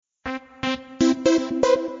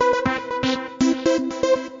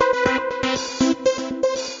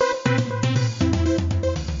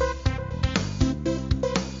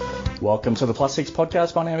Welcome to the Plus Six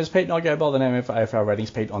podcast. My name is Pete and I go by the name of AFL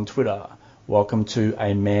Ratings Pete on Twitter. Welcome to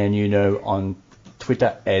a man you know on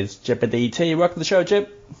Twitter as JepDT. Welcome to the show,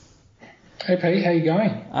 Jep. Hey Pete, how you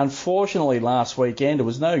going? Unfortunately, last weekend it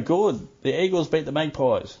was no good. The Eagles beat the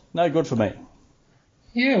Magpies. No good for me.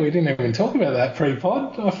 Yeah, we didn't even talk about that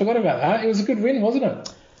pre-pod. I forgot about that. It was a good win, wasn't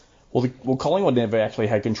it? Well, Collingwood never actually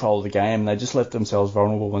had control of the game. They just left themselves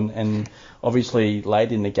vulnerable, and obviously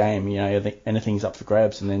late in the game, you know, anything's up for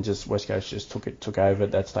grabs, and then just West Coast just took over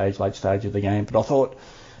at that stage, late stage of the game. But I thought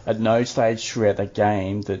at no stage throughout that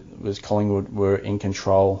game that was Collingwood were in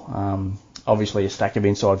control. Obviously a stack of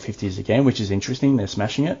inside 50s again, which is interesting. They're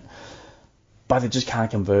smashing it, but they just can't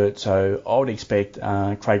convert. So I would expect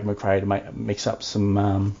Craig McRae to mix up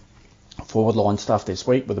some forward line stuff this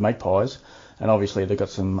week with the Magpies. And obviously they've got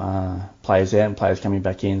some players out and players coming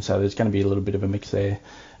back in, so there's going to be a little bit of a mix there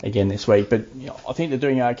again this week. But you know, I think they're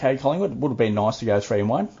doing okay. Collingwood would have been nice to go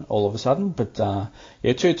 3-1 all of a sudden, but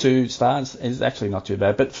 2-2 starts is actually not too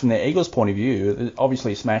bad. But from the Eagles' point of view,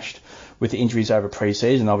 obviously smashed with injuries over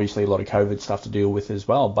pre-season, obviously a lot of COVID stuff to deal with as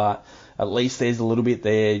well. But at least there's a little bit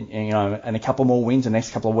there, you know, and a couple more wins the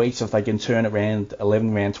next couple of weeks if they can turn around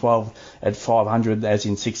 11, round 12 at 500, as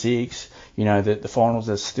in 6-6. You know, the finals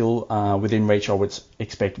are still within reach, I would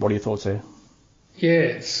expect. What are your thoughts there?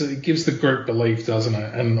 Yeah, it gives the group belief, doesn't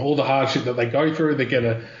it? And all the hardship that they go through, they get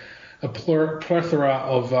a plethora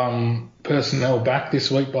of personnel back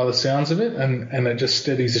this week by the sounds of it, and it just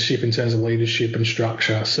steadies the ship in terms of leadership and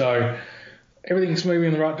structure. So everything's moving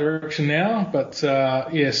in the right direction now, but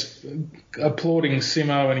yes, applauding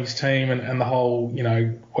Simo and his team and the whole, you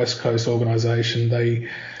know, West Coast organisation.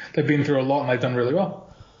 They've been through a lot and they've done really well.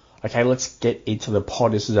 Okay, let's get into the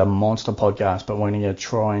pod. This is a monster podcast, but we're going to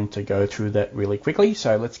try to go through that really quickly.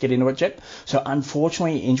 So let's get into it, Jet. So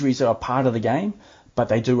unfortunately, injuries are a part of the game, but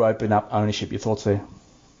they do open up ownership. Your thoughts there?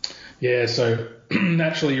 Yeah, so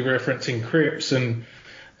naturally you're referencing Cripps and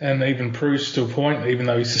even Bruce to a point, even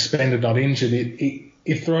though he's suspended, not injured,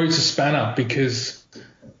 it throws a spanner because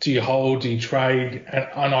do you hold, do you trade?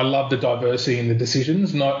 And I love the diversity in the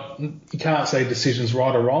decisions. You can't say decisions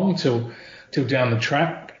right or wrong till down the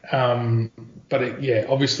track. But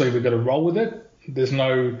obviously we've got to roll with it. There's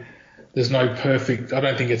no perfect. I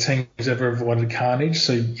don't think a team's ever avoided carnage.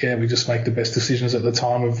 So yeah, we just make the best decisions at the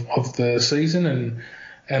time of the season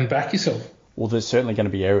and back yourself. Well, there's certainly going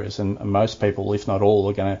to be errors, and most people, if not all,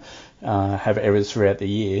 are going to have errors throughout the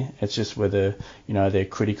year. It's just whether, you know, they're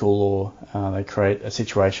critical or they create a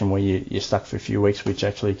situation where you're stuck for a few weeks, which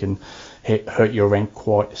actually can hurt your rank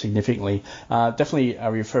quite significantly. Definitely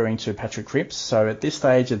referring to Patrick Cripps. So at this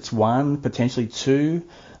stage, it's 1, potentially 2.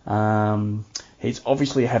 He's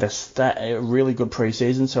obviously had a really good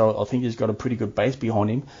pre-season, so I think he's got a pretty good base behind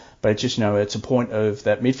him. But it's just, you know, it's a point of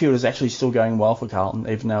that midfield is actually still going well for Carlton,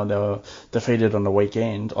 even though they were defeated on the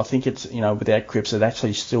weekend. I think it's, you know, without Cripps, it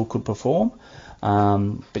actually still could perform.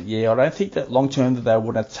 But yeah, I don't think that long term that they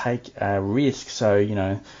want to take a risk. So, you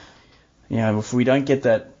know, if we don't get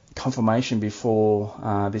that confirmation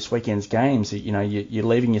before this weekend's games, you know, you're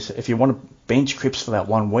leaving your, if you want to bench Cripps for that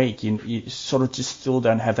 1 week, you sort of just still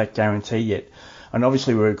don't have that guarantee yet. And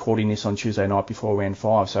obviously we're recording this on Tuesday night before round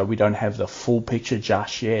 5, so we don't have the full picture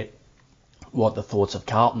just yet what the thoughts of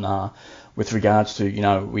Carlton are with regards to, you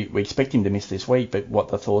know, we expect him to miss this week, but what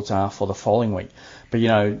the thoughts are for the following week. But, you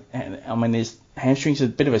know, I mean, there's hamstrings, a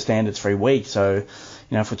bit of a standard 3 weeks, so, you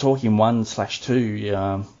know, if we're talking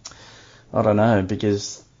 1/2, I don't know,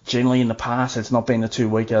 because generally in the past it's not been a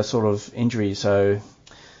 2-weeker sort of injury, so,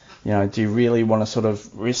 you know, do you really want to sort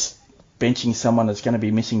of risk benching someone that's going to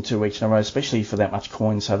be missing 2 weeks in a row, especially for that much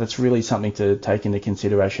coin? So that's really something to take into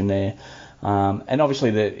consideration there. And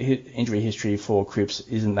obviously the injury history for Cripps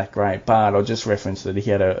isn't that great, but I'll just reference that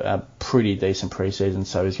he had a pretty decent pre-season,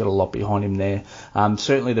 so he's got a lot behind him there.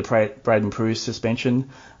 Certainly the Braden Bruce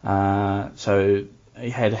suspension, so he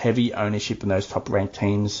had heavy ownership in those top-ranked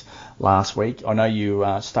teams last week. I know you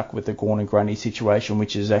stuck with the Gawn and Grundy situation,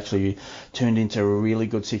 which has actually turned into a really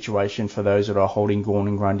good situation for those that are holding Gawn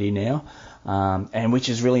and Grundy now, and which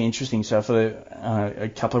is really interesting. So for a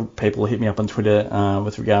couple of people hit me up on Twitter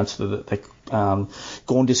with regards to the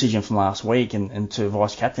Gawn decision from last week and to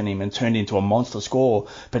vice-captain him and turned into a monster score.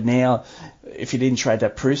 But now, if you didn't trade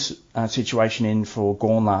that Bruce situation in for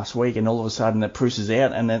Gawn last week, and all of a sudden that Bruce is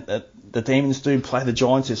out, and that the Demons do play the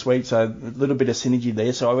Giants this week, so a little bit of synergy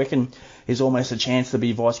there. So I reckon there's almost a chance to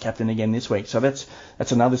be vice-captain again this week. So that's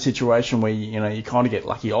another situation where, you know, you kind of get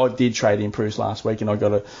lucky. I did trade in Bruce last week, and I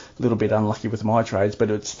got a little bit unlucky with my trades,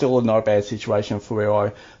 but it's still not a bad situation for where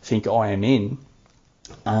I think I am in.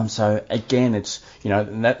 So again, it's, you know,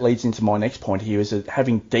 and that leads into my next point here, is that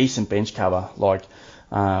having decent bench cover, like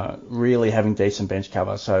really having decent bench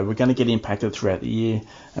cover. So we're going to get impacted throughout the year,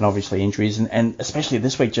 and obviously injuries, and especially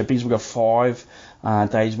this week, Jeff, because we've got 5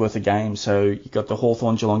 days worth of games. So you've got the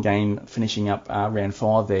Hawthorn-Geelong game finishing up round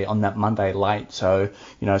 5 there on that Monday late. So,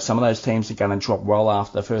 some of those teams are going to drop well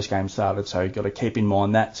after the first game started. So you've got to keep in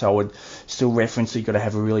mind that. So I would still reference that you've got to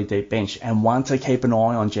have a really deep bench. And one to keep an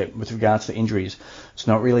eye on, Jeff, with regards to injuries. It's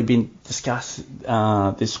not really been discussed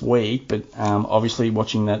this week, but obviously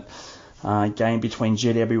watching that game between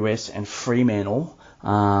GWS and Fremantle,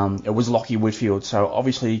 it was Lachie Whitfield. So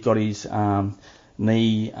obviously he got his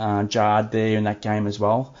knee jarred there in that game as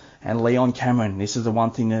well. And Leon Cameron, this is the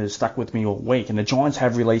one thing that has stuck with me all week. And the Giants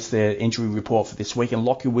have released their injury report for this week, and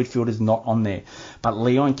Lachie Whitfield is not on there. But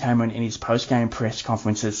Leon Cameron, in his post-game press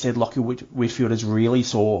conference, has said Lachie Whitfield is really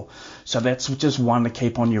sore. So that's just one to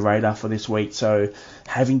keep on your radar for this week. So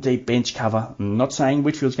having deep bench cover, I'm not saying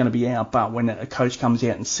Whitfield's going to be out, but when a coach comes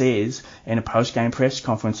out and says in a post-game press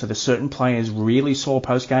conference that a certain player is really sore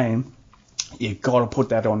post-game, you've got to put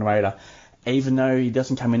that on the radar. Even though he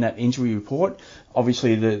doesn't come in that injury report,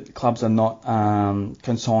 obviously the clubs are not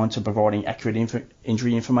consigned to providing accurate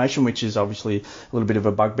injury information, which is obviously a little bit of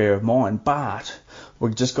a bugbear of mine. But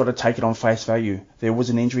we've just got to take it on face value. There was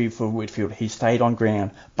an injury for Whitfield. He stayed on ground,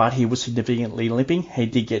 but he was significantly limping. He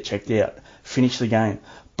did get checked out, finished the game.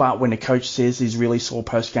 But when the coach says he's really sore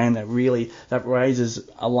post-game, that raises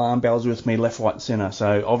alarm bells with me left, right and centre.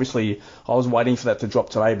 So obviously I was waiting for that to drop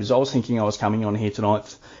today because I was thinking I was coming on here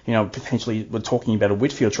tonight, potentially we're talking about a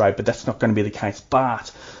Whitfield trade, but that's not going to be the case.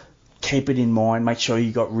 But keep it in mind, make sure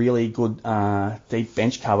you got really good deep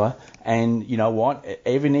bench cover, and you know what,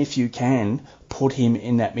 even if you can put him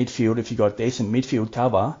in that midfield, if you got decent midfield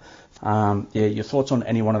cover, your thoughts on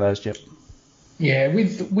any one of those, Jep? Yeah,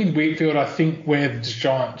 with Whitfield, I think where the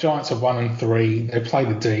Giants are 1-3, they play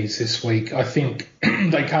the D's this week. I think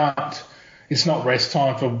they can't. It's not rest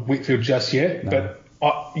time for Whitfield just yet, but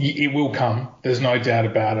it will come. There's no doubt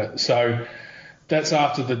about it. So that's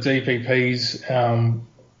after the DPPs,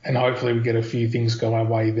 and hopefully we get a few things go our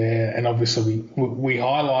way there. And obviously we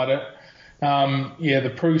highlight it.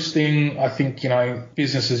 The Bruce thing, I think,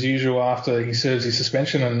 business as usual after he serves his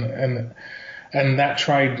suspension, and that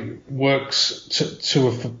trade works to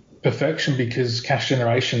a perfection because cash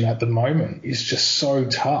generation at the moment is just so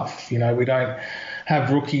tough. We don't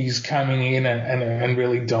have rookies coming in and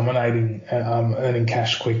really dominating, earning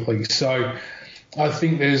cash quickly. So I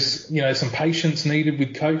think there's, some patience needed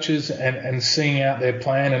with coaches, and seeing out their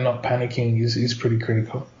plan and not panicking is pretty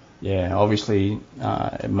critical. Yeah, obviously,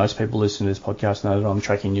 most people listening to this podcast know that I'm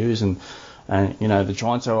tracking news, and the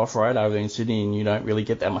Giants are off road over in Sydney, and you don't really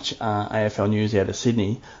get that much AFL news out of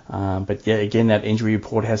Sydney. But yeah, again, that injury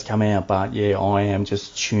report has come out, but yeah, I am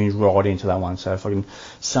just tuned right into that one. So if I can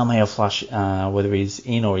somehow flush whether he's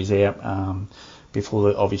in or he's out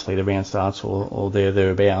before obviously the round starts or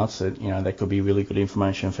thereabouts, that could be really good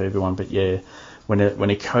information for everyone. But yeah, when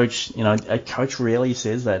a coach, a coach rarely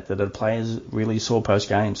says that a player's really sore post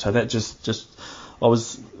game. So that just I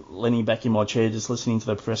was leaning back in my chair just listening to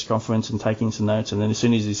the press conference and taking some notes, and then as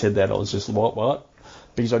soon as he said that, I was just what?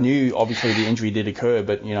 Because I knew obviously the injury did occur,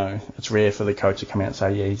 but it's rare for the coach to come out and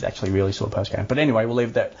say, yeah, he's actually really sore post game. But anyway, we'll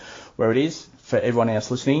leave that where it is. For everyone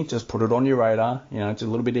else listening, just put it on your radar. It's a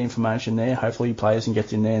little bit of information there. Hopefully he plays and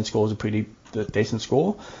gets in there and scores a pretty decent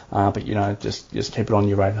score. But just keep it on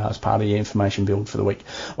your radar as part of your information build for the week.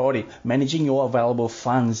 Alrighty, managing your available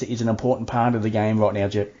funds is an important part of the game right now,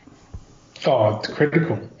 Jep. Oh, it's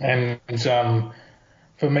critical. And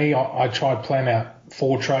for me, I try to plan out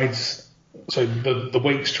 4 trades, so the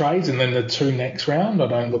week's trades and then the 2 next round. I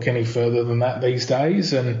don't look any further than that these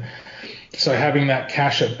days. And so having that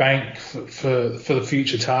cash at bank for the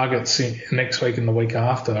future targets next week and the week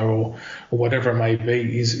after or whatever it may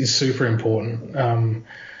be is super important. And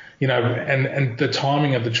the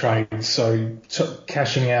timing of the trades. So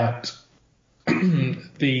cashing out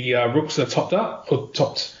the rooks that are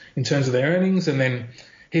topped in terms of their earnings, and then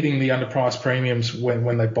hitting the underpriced premiums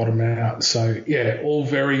when they bottom out. So yeah, all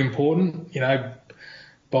very important.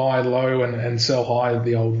 Buy low and sell high,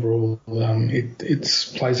 the old rule. It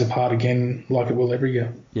plays a part again like it will every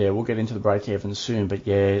year. Yeah, we'll get into the break-even soon, but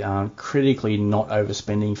yeah, critically not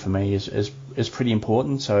overspending for me is pretty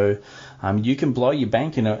important. So you can blow your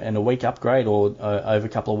bank in a week upgrade or over a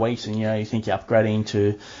couple of weeks, and you think you're upgrading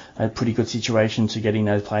to a pretty good situation to getting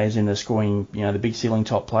those players in, the scoring, the big ceiling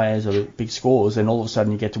top players or the big scores, and all of a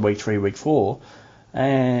sudden you get to week 3, week 4.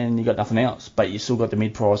 And you got nothing else, but you still got the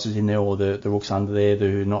mid prices in there or the rooks under there that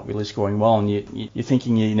are not really scoring well, and you're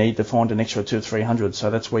thinking you need to find an extra 200 or 300. So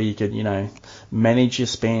that's where you could manage your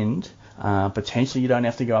spend. Potentially you don't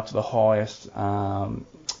have to go up to the highest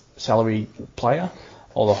salary player,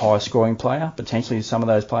 or the high scoring player. Potentially some of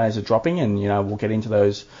those players are dropping, and we'll get into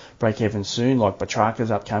those break-evens soon. Like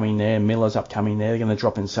Petrarca's upcoming there, Miller's upcoming there. They're going to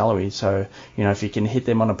drop in salary. So if you can hit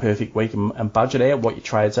them on a perfect week and budget out what your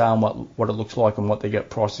trades are and what it looks like and what their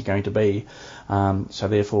price is going to be, so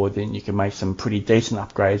therefore then you can make some pretty decent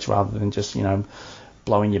upgrades rather than just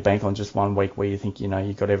blowing your bank on just 1 week where you think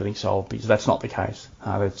you've got everything solved, because that's not the case.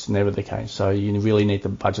 That's never the case. So you really need to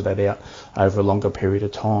budget that out over a longer period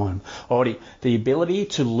of time. Alrighty, the ability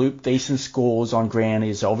to loop decent scores on ground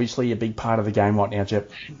is obviously a big part of the game right now, Jep.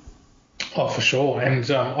 Oh, for sure. And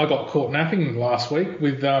I got caught napping last week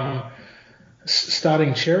with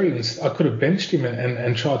starting Cherry, and I could have benched him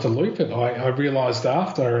and tried to loop it. I realised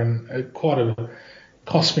after, and it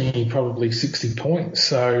cost me probably 60 points.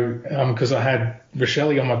 So because I had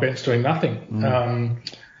Rochelle on my bench doing nothing.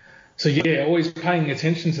 So yeah, always paying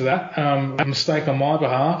attention to that. A mistake on my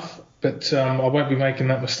behalf, but I won't be making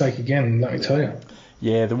that mistake again, let me tell you.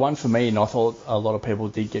 Yeah, the one for me, and I thought a lot of people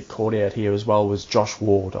did get caught out here as well, was Josh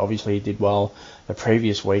Ward. Obviously, he did well the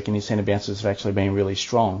previous week, and his centre bounces have actually been really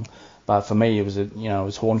strong. But for me, it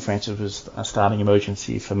was Horn-Francis was a starting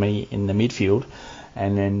emergency for me in the midfield.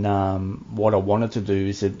 And then what I wanted to do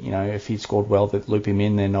is that, if he scored well, that loop him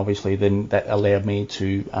in, then obviously then that allowed me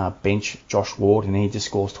to bench Josh Ward, and he just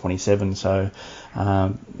scores 27. So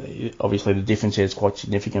obviously the difference here is quite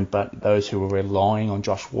significant, but those who were relying on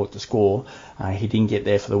Josh Ward to score, he didn't get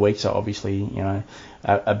there for the week. So obviously,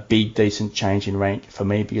 a big, decent change in rank for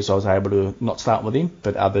me, because I was able to not start with him,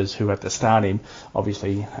 but others who had to start him,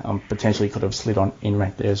 obviously, potentially could have slid on in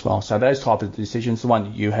rank there as well. So those type of decisions, the one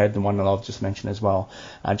that you had, the one that I've just mentioned as well,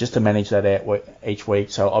 just to manage that out each week.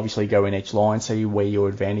 So obviously go in each line, see where your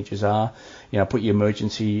advantages are. Put your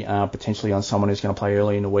emergency potentially on someone who's going to play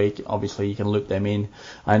early in the week. Obviously, you can loop them in.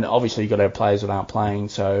 And obviously, you've got to have players that aren't playing.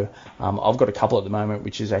 So I've got a couple at the moment,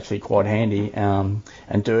 which is actually quite handy. And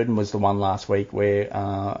Durden was the one last week where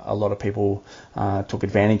a lot of people took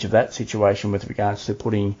advantage of that situation with regards to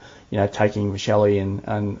taking Rochelle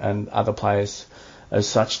and other players as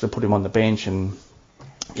such to put him on the bench. And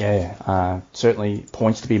certainly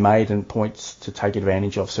points to be made and points to take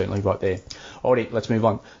advantage of, certainly right there. Alrighty, let's move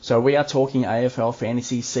on. So we are talking AFL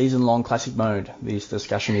Fantasy Season-Long Classic Mode. This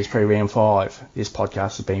discussion is pre-round 5. This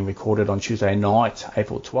podcast is being recorded on Tuesday night,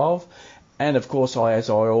 April 12. And of course,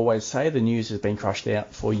 as I always say, the news has been crushed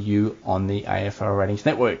out for you on the AFL Ratings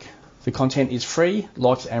Network. The content is free.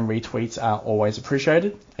 Likes and retweets are always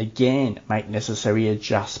appreciated. Again, make necessary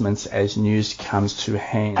adjustments as news comes to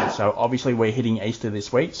hand. So obviously we're hitting Easter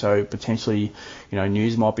this week, so potentially,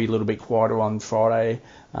 news might be a little bit quieter on Friday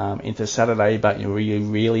into Saturday, but you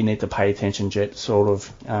really need to pay attention, Jet, sort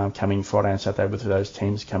of coming Friday and Saturday with those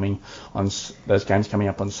games coming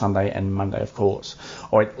up on Sunday and Monday, of course.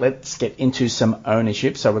 All right, let's get into some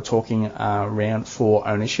ownership. So we're talking round 4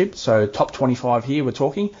 ownership. So top 25 here we're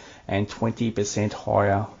talking, and 20%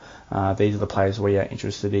 higher. These are the players we are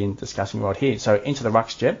interested in discussing right here. So into the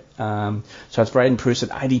rucks, Jet. So it's Braden Preuss at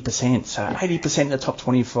 80%. So 80% in the top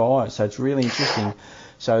 25. So it's really interesting.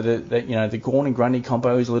 So the Gawn and Grundy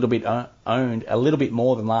combo is a little bit owned a little bit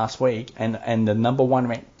more than last week, and the number 1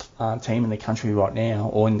 ranked team in the country right now,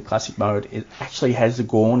 or in the classic mode, it actually has the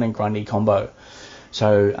Gawn and Grundy combo.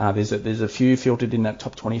 So there's a few filtered in that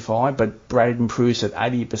top 25, but Braden Preuss at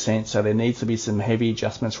 80%, so there needs to be some heavy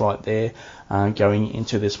adjustments right there going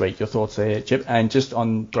into this week. Your thoughts there, Chip? And just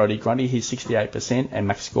on Brodie Grundy, he's 68%, and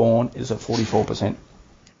Max Gawn is at 44%.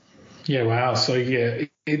 Yeah, wow. So yeah,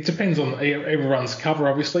 it depends on everyone's cover.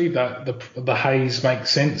 Obviously, the Hayes makes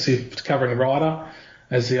sense if it's covering Ryder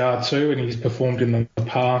as the R2, and he's performed in the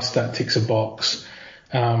past. That ticks a box.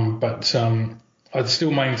 But I'd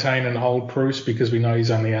still maintain and hold Preuss, because we know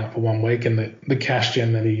he's only out for 1 week, and the cash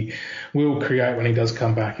gen that he will create when he does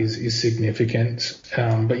come back is significant.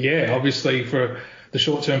 But yeah, obviously for the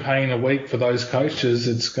short-term pain a week for those coaches,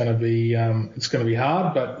 it's going to be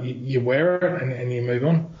hard, but you wear it and you move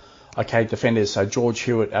on. Okay, defenders. So George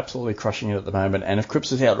Hewitt absolutely crushing it at the moment. And if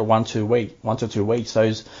Cripps is out for 1 to 2 weeks,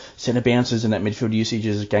 those centre bounces and that midfield usage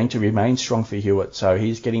is going to remain strong for Hewitt. So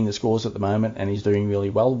he's getting the scores at the moment, and he's doing really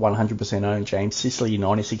well. 100% owned. James Sicily,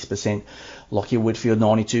 96%. Lockie Whitfield,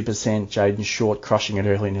 92%. Jaden Short crushing it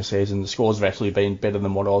early in the season. The scores have actually been better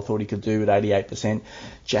than what I thought he could do at 88%.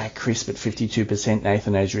 Jack Crisp at 52%.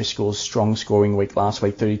 Nathan O'Driscoll's strong scoring week last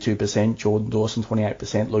week, 32%. Jordan Dawson,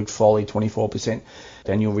 28%. Luke Foley, 24%.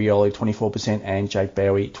 Daniel Rioli, 24%, and Jake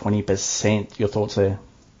Bowie, 20%. Your thoughts there?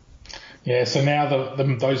 Yeah, so now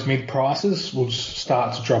those mid prices will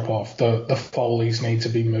start to drop off. The Foleys need to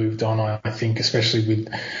be moved on, I think, especially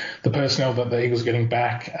with the personnel that the Eagles are getting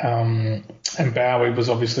back. And Bowie was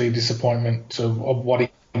obviously a disappointment of what he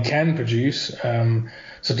can produce.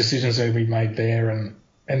 So decisions need to be made there.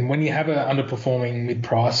 And when you have an underperforming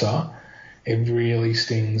mid-pricer, it really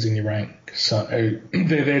stings in your rank. So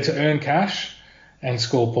they're there to earn cash and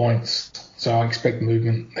score points. So I expect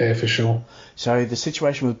movement there for sure. So the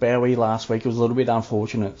situation with Bowie last week was a little bit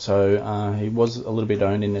unfortunate. So he was a little bit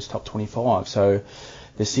owned in this top 25. So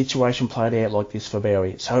the situation played out like this for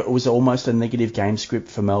Bowie. So it was almost a negative game script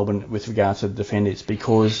for Melbourne with regards to the defenders,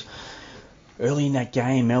 because early in that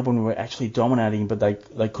game, Melbourne were actually dominating, but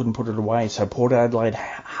they couldn't put it away. So Port Adelaide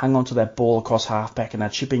hung onto that ball across halfback, and they're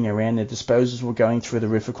chipping around. Their disposals were going through the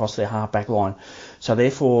roof across their halfback line. So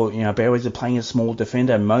therefore, Bowies are playing a small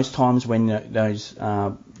defender. Most times when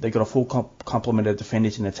they've got a full complement of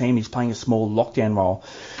defenders in the team, he's playing a small lockdown role.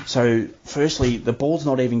 So firstly, the ball's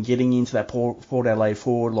not even getting into that Port Adelaide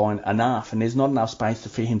forward line enough, and there's not enough space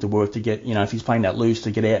for him to work to get, if he's playing that loose,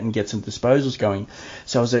 to get out and get some disposals going.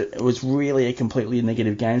 So it was really a completely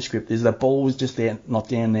negative game script. The ball was just there, not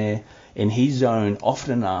down there in his zone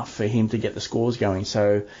often enough for him to get the scores going.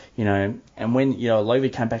 So, and when, Lovey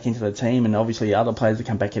came back into the team, and obviously other players that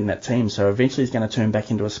come back in that team, so eventually he's going to turn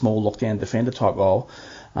back into a small lockdown defender type role,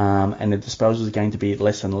 and the disposals are going to be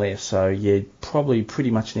less and less. So, you probably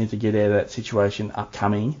pretty much need to get out of that situation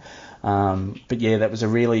upcoming. But yeah, that was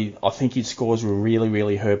I think his scores were really,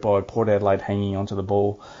 really hurt by Port Adelaide hanging onto the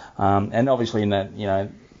ball. And obviously in that,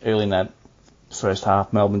 early in that first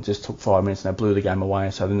half, Melbourne just took 5 minutes and they blew the game away.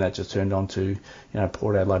 So then that just turned on to,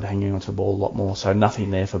 Port Adelaide hanging onto the ball a lot more. So nothing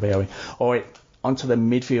there for Bowie. All right, onto the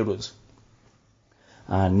midfielders.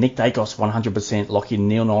 Nick Dacos 100%, Lachie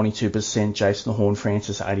Neale 92%, Jason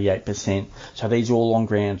Horne-Francis 88%. So these are all on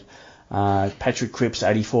ground. Patrick Cripps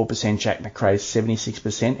 84%, Jack McRae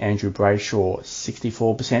 76%, Andrew Brayshaw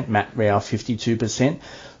 64%, Matt Rao 52%,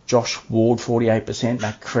 Josh Ward 48%,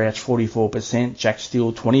 Matt Crouch 44%, Jack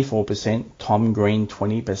Steele 24%, Tom Green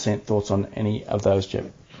 20%. Thoughts on any of those, Jeff?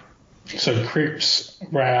 So Cripps,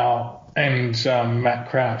 Rao and Matt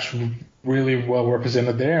Crouch really well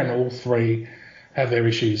represented there, and all three have their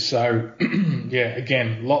issues. So, yeah,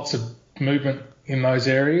 again, lots of movement in those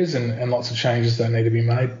areas and lots of changes that need to be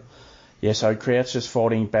made. Yeah, so Crouch just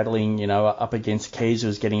battling, up against Keys,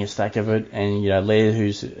 who's getting a stack of it, and, Laird,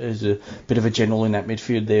 who's a bit of a general in that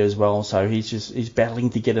midfield there as well. So he's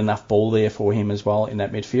battling to get enough ball there for him as well in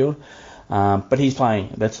that midfield. But he's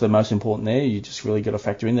playing. That's the most important there. You just really got to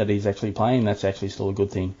factor in that he's actually playing. That's actually still a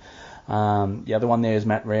good thing. The other one there is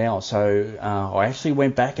Matt Rao. So I actually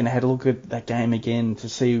went back and had a look at that game again to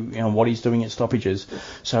see what he's doing at stoppages.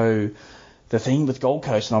 So the thing with Gold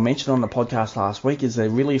Coast, and I mentioned on the podcast last week, is they're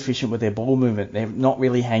really efficient with their ball movement. They're not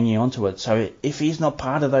really hanging on to it. So if he's not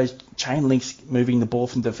part of those chain links moving the ball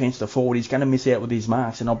from defence to forward, he's going to miss out with his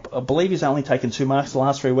marks. And I believe he's only taken 2 marks the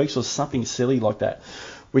last 3 weeks or something silly like that,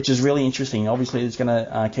 which is really interesting. Obviously, it's going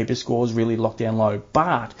to keep his scores really locked down low.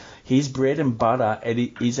 But his bread and butter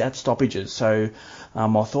is at stoppages. So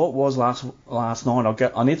my thought was last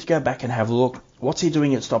night, I need to go back and have a look. What's he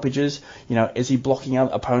doing at stoppages? Is he blocking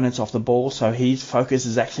out opponents off the ball? So his focus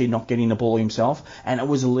is actually not getting the ball himself. And it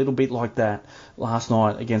was a little bit like that last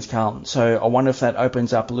night against Carlton. So I wonder if that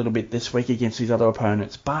opens up a little bit this week against his other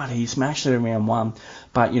opponents. But he smashed it in round 1.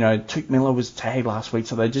 But, Tuke Miller was tagged last week,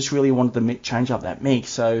 so they just really wanted to change up that mix.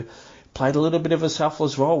 So played a little bit of a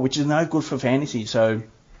selfless role, which is no good for fantasy. So,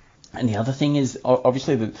 and the other thing is,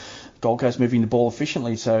 obviously, the Gold Coast moving the ball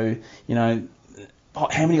efficiently. So,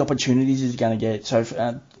 how many opportunities is he going to get?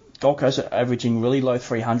 So Gold Coast are averaging really low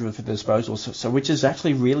 300 for disposals, so which is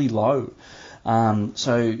actually really low.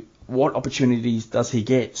 So what opportunities does he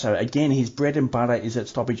get? So again, his bread and butter is at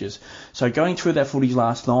stoppages. So going through that footage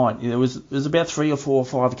last night, there was about 3 or 4 or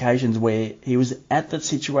 5 occasions where he was at that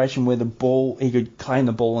situation where he could claim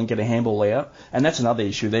the ball and get a handball out, and that's another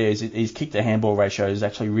issue there. Is his kick to handball ratio is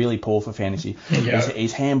actually really poor for fantasy. Yeah.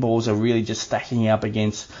 His handballs are really just stacking up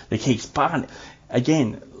against the kicks. But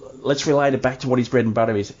again, let's relate it back to what his bread and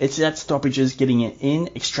butter is. It's at stoppages, getting it in,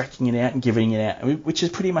 extracting it out, and giving it out, which is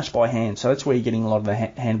pretty much by hand. So that's where you're getting a lot of the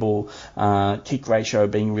handball kick ratio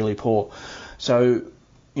being really poor. So,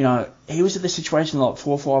 he was at this situation like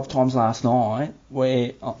 4 or 5 times last night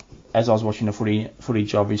where, as I was watching the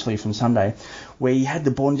footage obviously from Sunday, where he had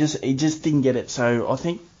the ball and he just didn't get it. So I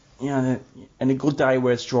think, in a good day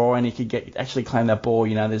where it's dry and he could actually claim that ball,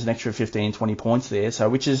 there's an extra 15, 20 points there. So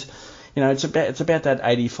which is, it's about that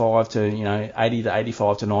 85 to 80 to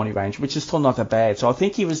 85 to 90 range, which is still not that bad. So I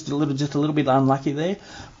think he was just a little bit unlucky there,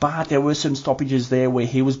 but there were some stoppages there where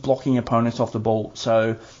he was blocking opponents off the ball.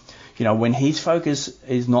 So, when his focus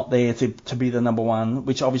is not there to be the number one,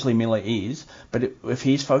 which obviously Miller is, but if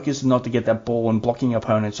his focus is not to get that ball and blocking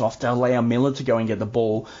opponents off, to allow Miller to go and get the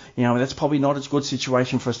ball, that's probably not as good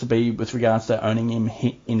situation for us to be with regards to owning him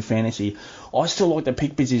in fantasy. I still like that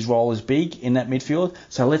Pickbizzy's role is big in that midfield,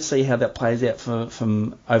 so let's see how that plays out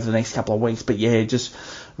from over the next couple of weeks. But yeah, just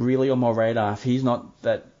really on my radar, if he's not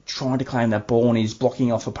that trying to claim that ball and he's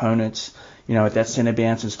blocking off opponents, at that centre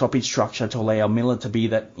bounce and stoppage structure to allow Miller to be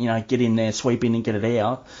that, get in there, sweep in and get it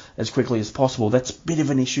out as quickly as possible. That's a bit of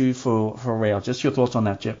an issue for Rao. Just your thoughts on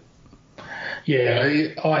that, Jep? Yeah,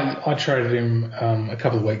 I traded him a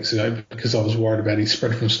couple of weeks ago because I was worried about his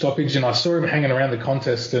spread from stoppage, and I saw him hanging around the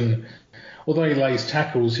contest, and although he lays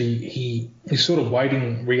tackles, he's sort of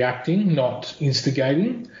waiting, reacting, not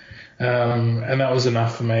instigating, and that was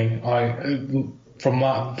enough for me. From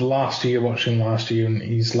last year, watching last year, and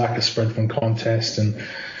his lack of spread from contest, and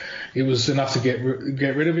it was enough to get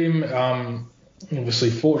rid of him.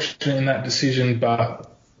 Obviously fortunate in that decision,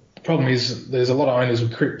 but the problem is there's a lot of owners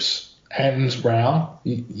with Cripps and Rao.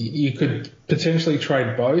 You could potentially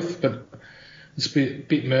trade both, but it's a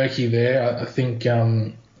bit murky there. I think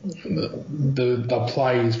the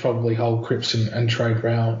play is probably hold Cripps and trade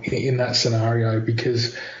Rao in that scenario,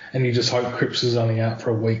 and you just hope Cripps is only out for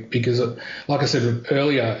a week because, like I said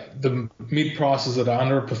earlier, the mid prices that are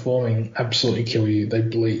underperforming absolutely kill you.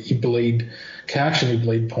 You bleed cash and you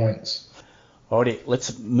bleed points. Alrighty,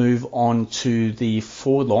 let's move on to the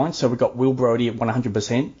forward line. So we've got Will Brodie at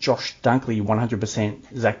 100%, Josh Dunkley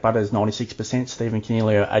 100%, Zach Butters 96%, Stephen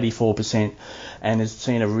Coniglio 84%, and has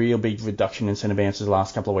seen a real big reduction in centre bounces the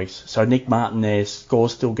last couple of weeks. So Nick Martin there,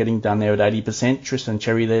 score's still getting done there at 80%, Tristan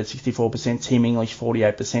Cherry there at 64%, Tim English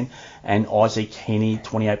 48%, and Isaac Heaney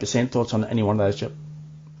 28%. Thoughts on any one of those, Chip?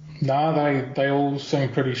 No, they all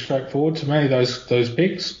seem pretty straightforward to me, those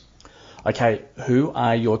picks. Okay, who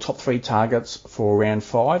are your top three targets for round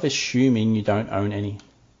 5, assuming you don't own any?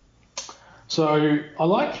 So I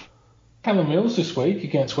like Callum Mills this week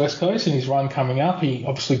against West Coast and his run coming up. He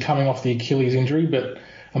obviously coming off the Achilles injury, but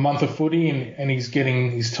a month of footy and he's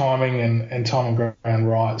getting his timing and time on ground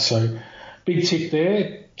right. So big tick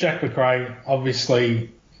there. Jack McRae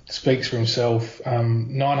obviously speaks for himself.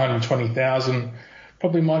 920,000.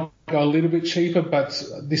 Probably might go a little bit cheaper, but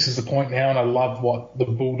this is the point now, and I love what the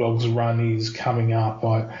Bulldogs run is coming up.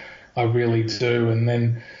 I really do. And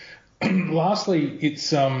then lastly, it's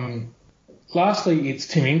Tim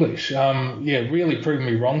English. Really proving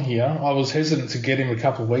me wrong here. I was hesitant to get him a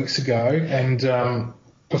couple of weeks ago, and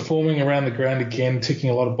performing around the ground again, ticking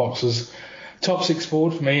a lot of boxes. Top 6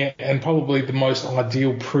 forward for me, and probably the most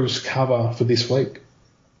ideal Bruce cover for this week.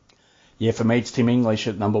 Yeah, for me, it's Tim English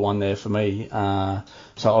at number 1 there for me.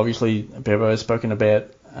 So obviously, Bevo has spoken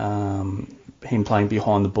about him playing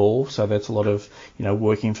behind the ball. So that's a lot of,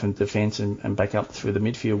 working from defence and back up through the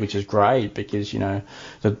midfield, which is great because,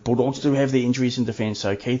 the Bulldogs do have the injuries in defence.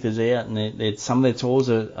 So Keith is out and some of their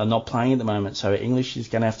tours are not playing at the moment. So English is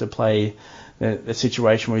going to have to play the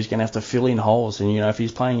situation where he's going to have to fill in holes. And, if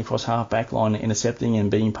he's playing across half back line, intercepting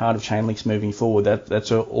and being part of chain links moving forward,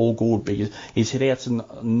 that's all good because his hit-outs are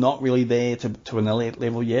not really there to an elite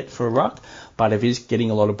level yet for a ruck, but if he's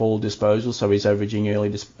getting a lot of ball disposals, so he's averaging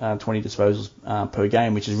early 20 disposals per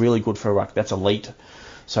game, which is really good for a ruck. That's elite.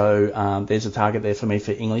 So there's a target there for me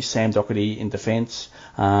for English. Sam Doherty in defence,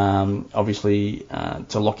 obviously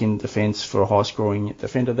to lock in defence for a high-scoring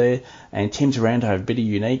defender there. And Tim Taranto, a bit of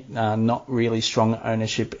unique, not really strong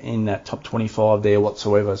ownership in that top 25 there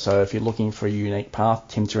whatsoever. So if you're looking for a unique path,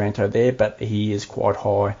 Tim Taranto there, but he is quite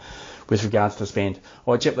high with regards to spend.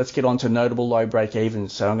 All right, Jep, let's get on to notable low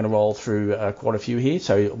break-evens. So I'm going to roll through quite a few here,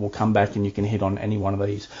 so we'll come back and you can hit on any one of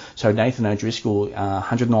these. So Nathan O'Driscoll,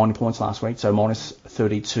 190 points last week, so minus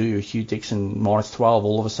 32. Hugh Dixon, minus 12.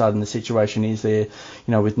 All of a sudden, the situation is there,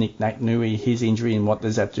 with Nick Naitanui, his injury, and what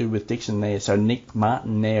does that do with Dixon there? So Nick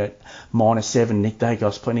Martin there at minus 7. Nick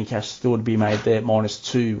Dacos, plenty of cash still to be made there at minus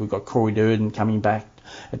 2. We've got Corey Durden coming back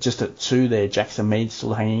just at 2 there. Jackson Mead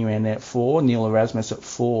still hanging around there at 4. Neil Erasmus at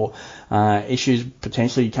 4. Issues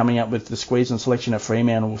potentially coming up with the squeeze and selection at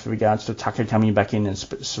Fremantle with regards to Tucker coming back in and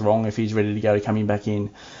Sarong, if he's ready to go, coming back in.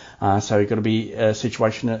 So you've got to be a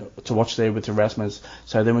situation to watch there with Erasmus.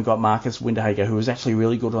 So then we've got Marcus Winterhager, who was actually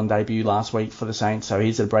really good on debut last week for the Saints. So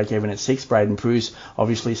he's at a break-even at 6. Braden Pruce,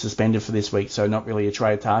 obviously suspended for this week, so not really a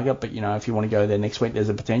trade target. But, if you want to go there next week, there's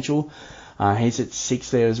a potential. He's at 6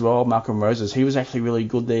 there as well. Malcolm Roses, he was actually really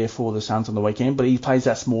good there for the Suns on the weekend, but he plays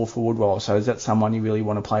that small forward role. So is that someone you really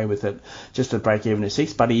want to play with it just to break even at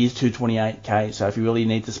 6? But he is 228k, so if you really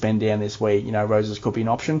need to spend down this week, Roses could be an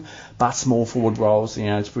option. But small forward roles,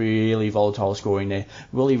 it's really volatile scoring there.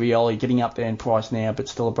 Willie Rioli getting up there in price now, but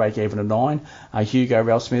still a break even of 9. Hugo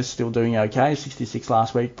Ralsmith still doing okay, 66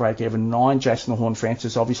 last week, break even 9. Jason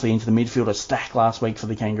Horne-Francis obviously into the midfield, a stack last week for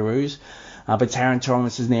the Kangaroos. But Taron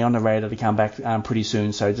Thomas is now on the radar to come back pretty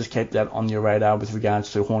soon, so just keep that on your radar with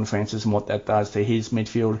regards to Horne-Francis and what that does to his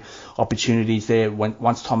midfield opportunities there.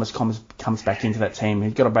 Once Thomas comes back into that team,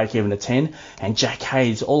 he's got to break even to 10. And Jack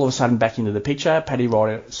Hayes all of a sudden back into the picture. Paddy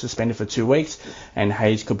Ryder suspended for 2 weeks, and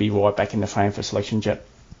Hayes could be right back in the frame for selection, Jet.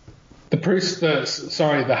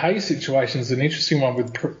 The Hayes situation is an interesting one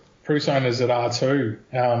with Bruce owners at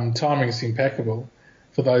R2. Timing's impeccable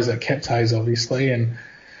for those that kept Hayes, obviously, and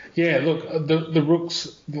yeah, look, the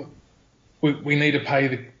Rooks, we need to play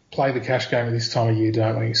the cash game at this time of year,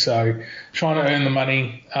 don't we? So trying to earn the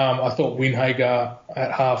money. I thought Winhager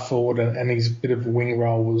at half forward and his bit of a wing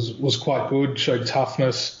role was quite good, showed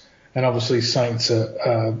toughness, and obviously Saints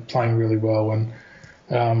are playing really well, and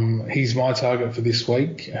he's my target for this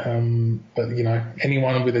week. But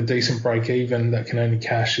anyone with a decent break even that can earn your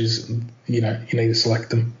cash is, you need to select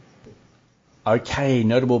them. Okay,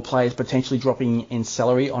 notable players potentially dropping in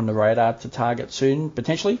salary on the radar to target soon,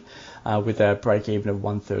 potentially, with a break-even of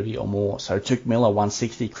 130 or more. So Tuke Miller,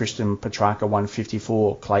 160, Christian Petrarca,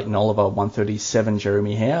 154, Clayton Oliver, 137,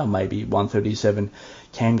 Jeremy Howe, maybe 137,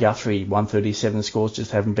 Cam Guthrie, 137 scores,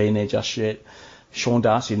 just haven't been there just yet. Sean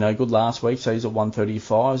Darcy, no good last week, so he's at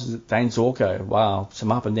 135. Dane Zorko, wow,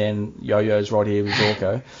 some up and down yo-yos right here with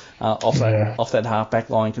Zorko. Off that half-back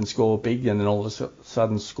line can score big, and then all of a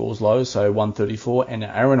sudden scores low, so 134. And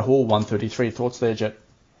Aaron Hall, 133. Thoughts there, Jet?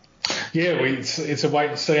 Yeah, it's a wait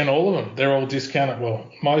and see on all of them. They're all discounted.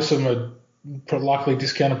 Well, most of them are likely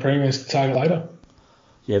discounted premiums to target later.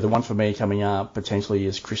 Yeah, the one for me coming up potentially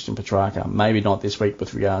is Christian Petrarca. Maybe not this week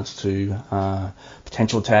with regards to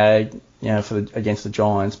potential tag, against the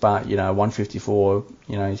Giants, but 154.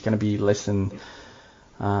 He's going to be less than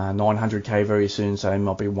 900k very soon, so he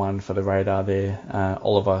might be one for the radar there.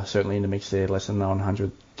 Oliver certainly in the mix there, less than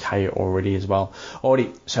 900k already as well.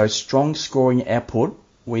 Alrighty, so strong scoring output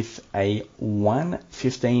with a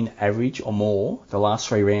 115 average or more the last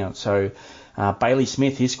 3 rounds. So Bailey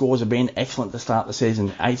Smith, his scores have been excellent to start the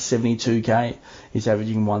season. 872k, he's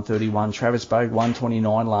averaging 131. Travis Bogue,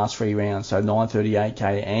 129 last 3 rounds, so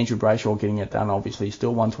 938k. Andrew Brayshaw getting it done, obviously,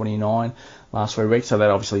 still 129 last 3 weeks, so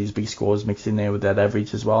that obviously his big scores mixed in there with that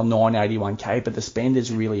average as well. 981k, but the spend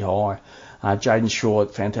is really high. Jaden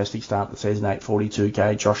Short, fantastic start to the season,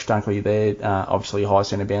 842k. Josh Dunkley there, obviously high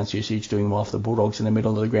centre bounce usage, doing well for the Bulldogs in the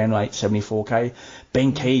middle of the ground, 874k.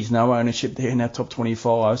 Ben Keys, no ownership there in that top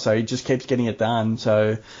 25, so he just keeps getting it done.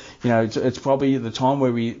 So, it's probably the time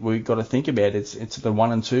where we got to think about it. It's the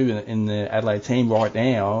 1 and 2 in the Adelaide team right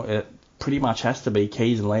now. It pretty much has to be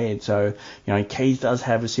Keys and Laird. So, Keys does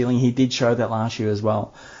have a ceiling. He did show that last year as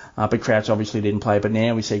well. But Crouch obviously didn't play. But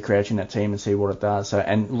now we see Crouch in that team and see what it does. So,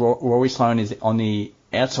 and Rory Sloane is on the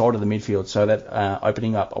outside of the midfield, so that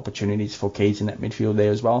opening up opportunities for Keys in that midfield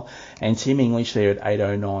there as well. And Tim English there at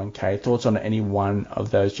 809k. Thoughts on any one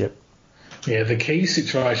of those, Jep? Yeah, the Keys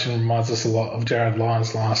situation reminds us a lot of Jared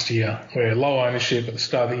Lyons last year, where low ownership at the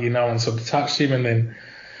start of the year, no one sort of touched him, and then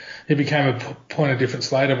it became a point of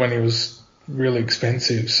difference later when he was really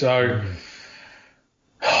expensive. So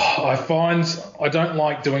I find I don't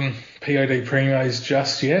like doing POD premios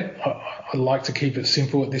just yet. I like to keep it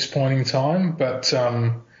simple at this point in time, but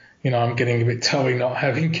I'm getting a bit toey not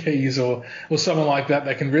having Keys or someone like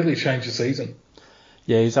that can really change the season.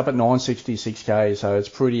 Yeah, he's up at 966k, so it's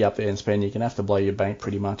pretty up there in spend. You're going to have to blow your bank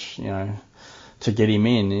pretty much, to get him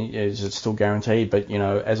in. It's still guaranteed. But,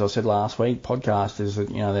 as I said last week, podcast is that,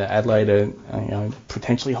 the Adelaide are,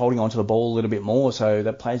 potentially holding on to the ball a little bit more. So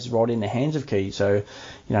that plays right in the hands of Keys. So,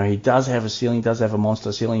 he does have a ceiling, does have a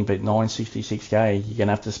monster ceiling, but 966k, you're going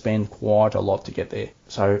to have to spend quite a lot to get there.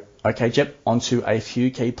 So, okay, Jep, on to a few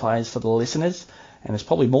key players for the listeners. And there's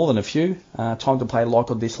probably more than a few. Time to play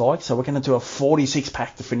like or dislike. So we're going to do a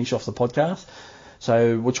 46-pack to finish off the podcast.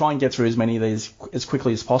 So we'll try and get through as many of these as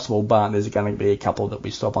quickly as possible, but there's going to be a couple that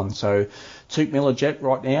we stop on. So Tuke Miller, Jet,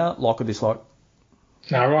 right now, like or dislike?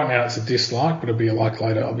 No, right now it's a dislike, but it'll be a like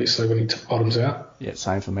later, obviously, when he bottoms out. Yeah,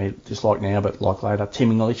 same for me. Dislike now, but like later.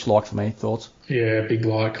 Tim English, like for me. Thoughts? Yeah, big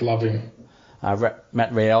like. Love him.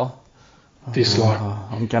 Matt Rowell. Dislike.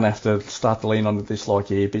 I'm going to have to start to lean on the dislike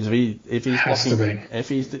here, because if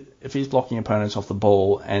he's blocking opponents off the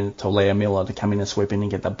ball and to allow Miller to come in and sweep in and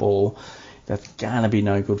get the ball, that's gonna be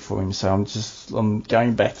no good for him. So I'm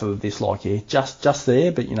going back to the dislike here, just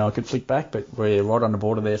there, but I could flick back, but we're right on the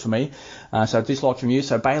border there for me. So dislike from you.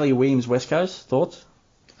 So Bailey Williams, West Coast, thoughts?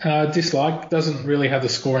 Dislike, doesn't really have the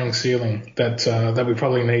scoring ceiling that we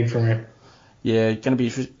probably need from him. Yeah, going to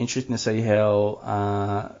be interesting to see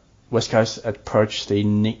how West Coast approach the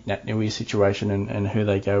Nick Naitanui situation and who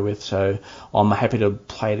they go with. So I'm happy to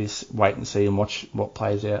play this, wait and see and watch what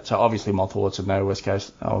plays out. So obviously my thoughts are no West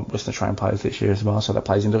Coast, Western Australian players this year as well, so that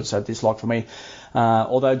plays into it. So dislike for me.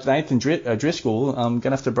 Although Nathan Driscoll, I'm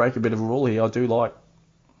going to have to break a bit of a rule here. I do like.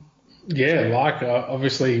 Yeah,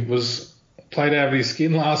 obviously was played out of his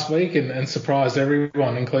skin last week and surprised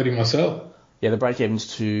everyone, including myself. Yeah, the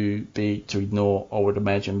break-evens to ignore, I would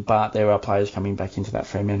imagine, but there are players coming back into that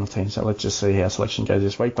Fremantle team, so let's just see how selection goes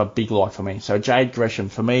this week. But big like for me. So Jade Gresham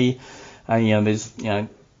for me, there's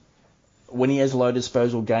when he has a low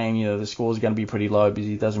disposal game, the scores are going to be pretty low because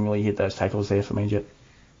he doesn't really hit those tackles there for me yet.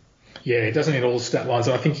 Yeah, he doesn't hit all the stat lines.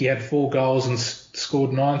 I think he had 4 goals and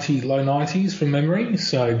scored low 90s from memory,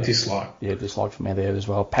 so dislike. Yeah, dislike for me there as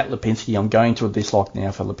well. Pat Lipinski, I'm going to a dislike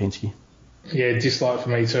now for Lipinski. Yeah, dislike for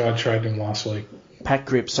me too. I traded him last week. Pat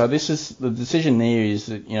Grip. So this is the decision there is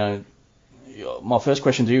that, my first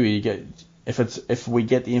question to you, if we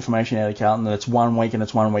get the information out of Carlton that it's 1 week and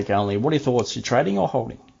it's 1 week only, what are your thoughts? You trading or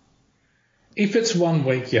holding? If it's 1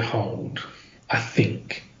 week, you hold, I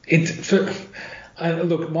think.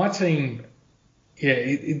 Look, my team,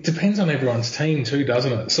 it depends on everyone's team too,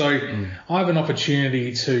 doesn't it? So I have an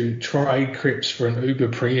opportunity to trade Cripps for an Uber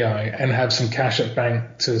Prio and have some cash at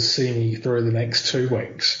bank to see me through the next 2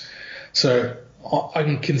 weeks. So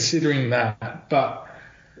I'm considering that. But,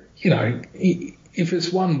 if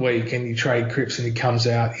it's 1 week and you trade Cripps and he comes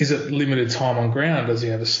out, is it limited time on ground? Does he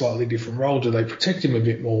have a slightly different role? Do they protect him a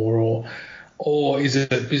bit more? Or is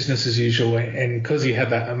it business as usual? And because he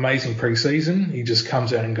had that amazing pre-season, he just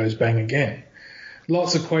comes out and goes bang again.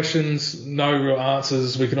 Lots of questions, no real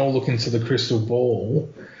answers. We can all look into the crystal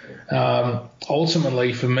ball.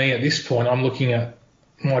 Ultimately, for me at this point, I'm looking at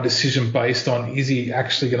my decision based on, is he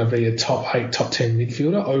actually going to be a top 8, top 10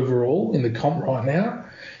 midfielder overall in the comp right now?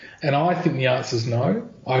 And I think the answer is no.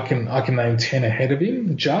 I can name 10 ahead of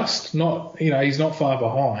him, he's not far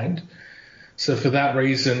behind. So for that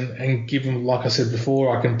reason, and given, like I said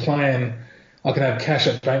before, I can have cash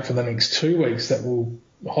at bank for the next 2 weeks that will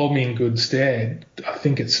hold me in good stead. I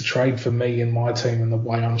think it's a trade for me and my team and the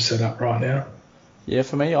way I'm set up right now. Yeah,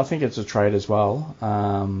 for me, I think it's a trade as well.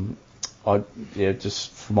 I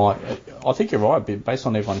think you're right. Based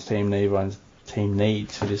on everyone's team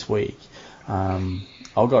needs for this week,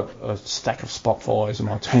 I've got a stack of spot fires in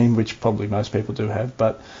my team, which probably most people do have.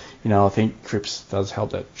 But I think Cripps does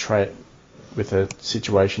help that trade with a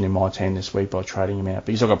situation in my team this week by trading him out. But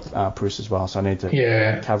he's got Bruce as well, so I need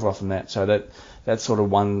to cover off on that. So that's sort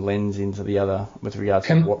of one lens into the other with regards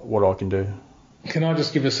to what I can do. Can I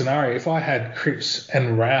just give a scenario? If I had Cripps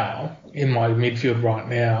and Rao in my midfield right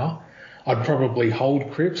now, I'd probably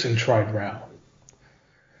hold Cripps and trade Rao.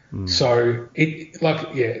 So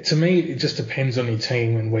to me, it just depends on your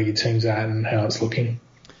team and where your team's at and how it's looking.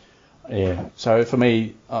 Yeah. So for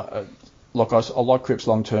me, I like Cripps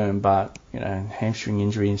long term, but hamstring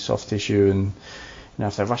injury and soft tissue, and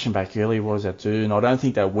if they're rushing back early, what does that do? And I don't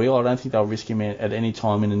think they will. I don't think they'll risk him at any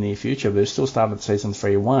time in the near future. But they've still started season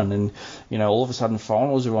 3-1, and all of a sudden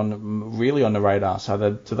finals are really on the radar. So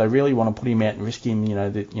do they really want to put him out and risk him?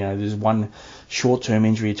 There's one short-term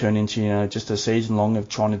injury turned into just a season long of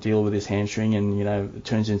trying to deal with his hamstring, and it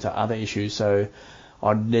turns into other issues. So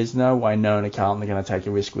there's no way known at Carlton they're going to take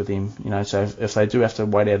a risk with him. So if they do have to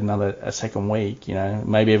wait out a second week,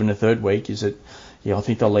 maybe even a third week, I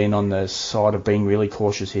think they'll lean on the side of being really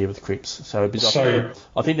cautious here with Cripps. So I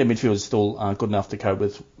think their midfield is still good enough to cope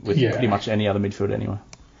with pretty much any other midfield anyway.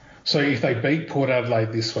 So if they beat Port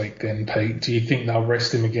Adelaide this week, then Pete, do you think they'll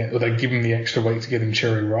rest him again, or they give him the extra week to get him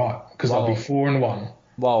cherry right? Because they'll be 4-1.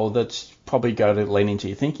 Well, that's probably go to lean into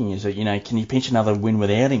your thinking is that can you pinch another win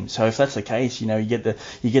without him? So if that's the case, you get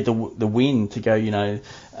the win to go,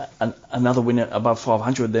 another win above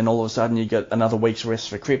 500, then all of a sudden you get another week's rest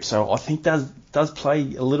for Cripps. So I think does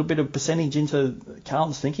play a little bit of percentage into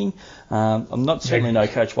Carlton's thinking. I'm not certainly no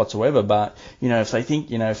coach whatsoever, but if they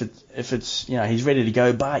think if it's he's ready to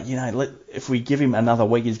go, but if we give him another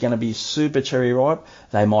week, he's going to be super cherry ripe.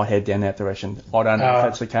 They might head down that direction. I don't know if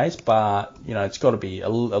that's the case, but it's got to be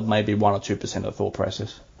maybe 1 or 2% of the thought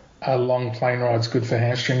process. are long plane rides good for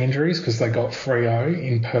hamstring injuries? Because they got Freo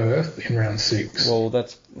in Perth in round 6. Well,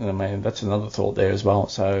 that's another thought there as well.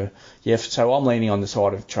 So, yeah, so I'm leaning on the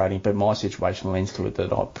side of trading, but my situation leans to it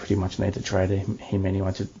that I pretty much need to trade him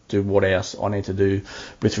anyway to do what else I need to do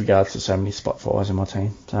with regards to so many spot fires in my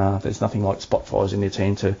team. There's nothing like spot fires in your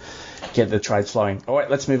team to get the trades flowing. All right,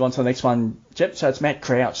 let's move on to the next one, Jep. So it's Matt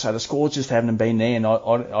Crouch. So the scores just haven't been there, and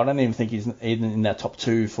I don't even think he's even in that top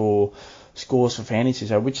 2 for scores for fantasy,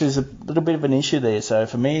 so which is a little bit of an issue there. So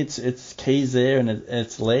for me, it's Keys there, and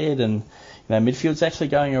it's Laird, and midfield's actually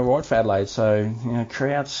going all right for Adelaide. So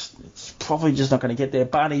Crouch, it's probably just not going to get there,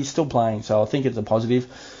 but he's still playing, so I think it's a positive.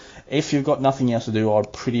 If you've got nothing else to do,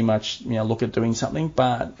 I'd pretty much look at doing something.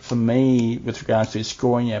 But for me, with regards to his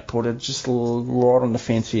scoring output, it's just right on the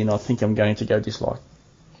fence here, and I think I'm going to go dislike.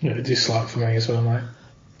 Yeah, dislike for me as well, mate.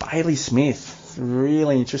 Bailey Smith.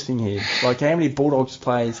 Really interesting here. Like, how many Bulldogs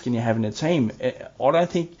players can you have in a team? I don't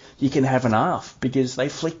think you can have enough because they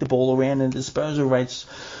flick the ball around and the disposal rate's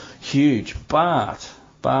huge. But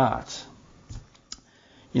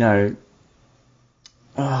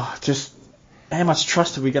just how much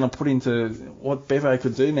trust are we going to put into what Bevo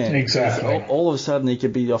could do, man? Exactly. All of a sudden he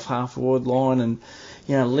could be off half-forward line, and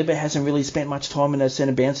Libba hasn't really spent much time in those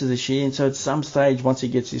centre bounces this year, and so at some stage, once he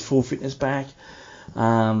gets his full fitness back,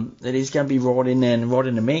 that he's going to be right in there and right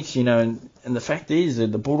in the mix, and the fact is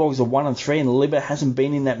that the Bulldogs are 1 and 3, and Libba hasn't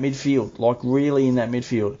been in that midfield, like really in that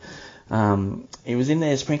midfield. He was in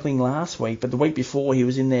there sprinkling last week, but the week before he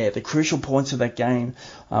was in there, the crucial points of that game,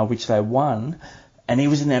 which they won, and he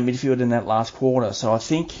was in that midfield in that last quarter. So I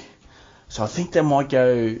think they might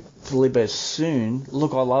go to Libba soon.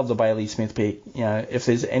 Look, I love the Bailey Smith pick. If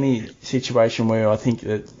there's any situation where I think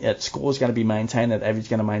that score's going to be maintained, that average is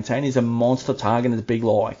going to maintain, he's a monster target, is big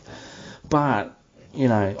like. But,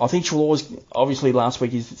 I think Treloar's, obviously last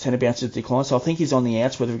week his centre bounces declined, so I think he's on the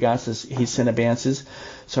outs with regards to his centre bounces.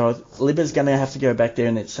 So Libba's going to have to go back there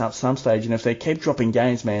and at some stage, and if they keep dropping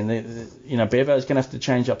games, man, Bevo's going to have to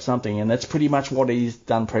change up something, and that's pretty much what he's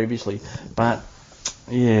done previously. But,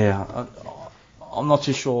 yeah, I'm not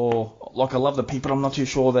too sure. Like, I love the pick, but I'm not too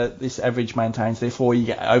sure that this average maintains. Therefore, you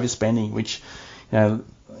get overspending, which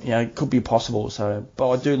could be possible. So, but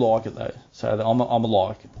I do like it though. So I'm a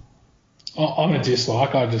like. I'm a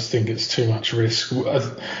dislike. I just think it's too much risk.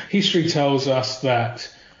 History tells us that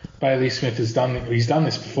Bailey Smith has done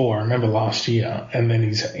this before. I remember last year, and then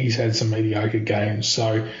he's had some mediocre games.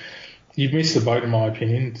 So you've missed the boat, in my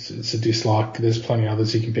opinion. It's a dislike. There's plenty of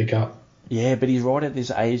others you can pick up. Yeah, but he's right at this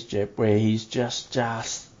age, Jep, where he's just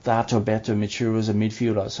about to mature as a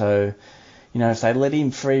midfielder. So, if they let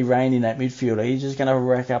him free rein in that midfielder, he's just going to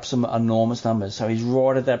rack up some enormous numbers. So he's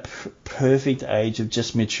right at that perfect age of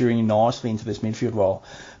just maturing nicely into this midfield role.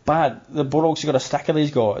 But the Bulldogs have got a stack of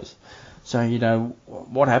these guys. So,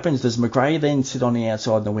 what happens? Does McRae then sit on the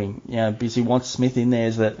outside in the wing? Because he wants Smith in there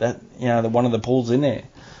as that one of the pulls in there.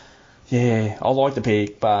 Yeah, I like the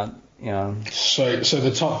pick, but... So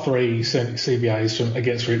the top 3 CBAs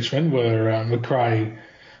against Richmond were McRae,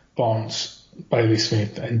 Bonds, Bailey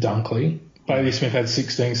Smith and Dunkley. Bailey Smith had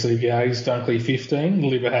 16 CBAs, Dunkley 15,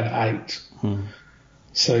 Libba had 8.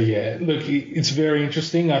 So, yeah, look, it's very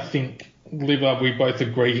interesting. I think Libba, we both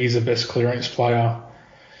agree he's the best clearance player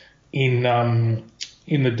in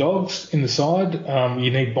the Dogs, in the side. You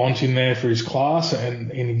need Bont in there for his class and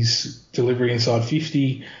in his delivery inside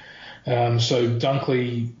 50. So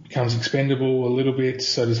Dunkley becomes expendable a little bit,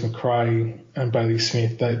 so does McRae and Bailey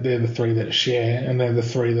Smith. They're the 3 that share, and they're the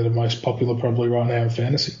 3 that are most popular probably right now in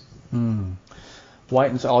fantasy. Wait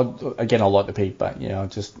and see. I like the pick, but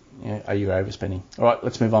are you overspending? All right,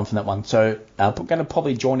 let's move on from that one. So I'm going to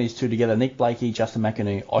probably join these 2 together: Nick Blakey, Justin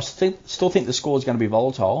McInerney. I still think the score is going to be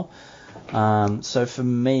volatile. So for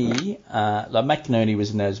me, McInerney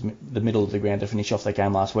was in the middle of the ground to finish off that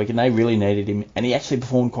game last week, and they really needed him, and he actually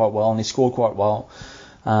performed quite well, and he scored quite well.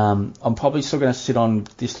 I'm probably still going to sit on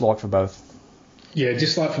dislike for both. Yeah,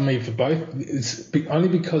 dislike for me for both. It's only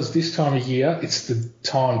because this time of year, it's the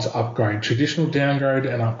time to upgrade. Traditional downgrade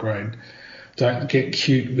and upgrade. Don't get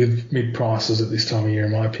cute with mid prices at this time of year,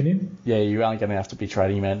 in my opinion. Yeah, you're only going to have to be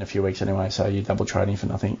trading him out in a few weeks anyway, so you're double trading for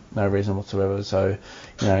nothing, no reason whatsoever. So,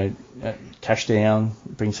 cash down,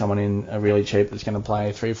 bring someone in really cheap that's going to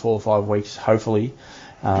play 3, 4, 5 weeks, hopefully,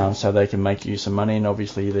 so they can make you some money, and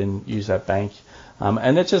obviously then use that bank.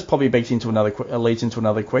 And that just probably leads into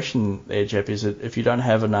another question there, Jep, is that if you don't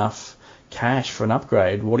have enough cash for an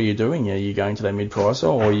upgrade, what are you doing? Are you going to that mid-pricer,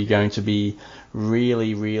 or are you going to be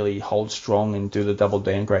really, really hold strong and do the double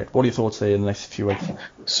downgrade? What are your thoughts there in the next few weeks?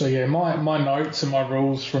 So, yeah, my notes and my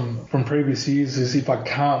rules from previous years is if I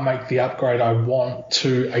can't make the upgrade I want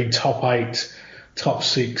to a top 8 top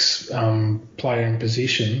 6 player in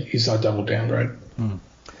position is I double downgrade.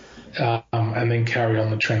 And then carry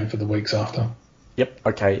on the trend for the weeks after. Yep,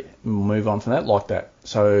 okay, move on from that, like that.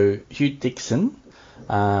 So, Hugh Dixon,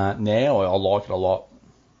 now I like it a lot.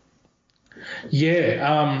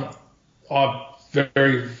 Yeah, I'm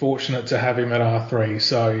very fortunate to have him at R3,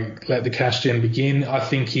 so let the cash gen begin. I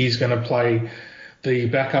think he's going to play the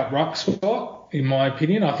backup ruck spot, in my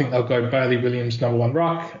opinion. I think they'll go Bailey Williams number 1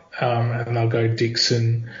 ruck, and they'll go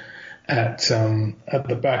Dixon at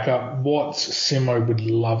the backup. What Simo would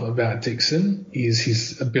love about Dixon is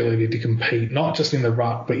his ability to compete, not just in the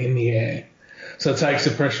ruck, but in the air. So it takes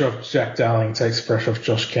the pressure off Jack Darling, takes the pressure off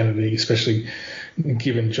Josh Kennedy, especially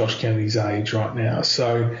given Josh Kennedy's age right now.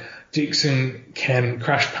 So Dixon can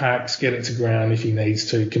crash packs, get it to ground if he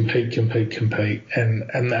needs to, compete,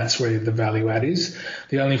 and that's where the value add is.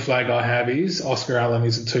 The only flag I have is Oscar Allen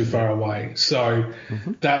isn't too far away. So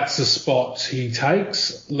that's the spot he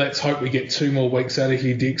takes. Let's hope we get 2 more weeks out of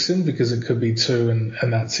Hugh Dixon, because it could be 2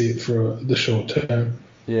 and that's it for the short term.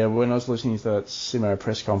 Yeah, when I was listening to that Simo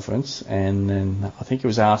press conference, and then I think it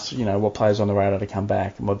was asked, what players on the radar to come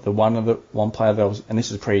back. But the one player that was, and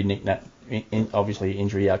this is pre-Nick Nat, obviously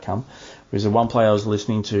injury outcome, was the one player I was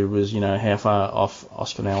listening to was, how far off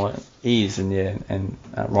Oscar Allen is, and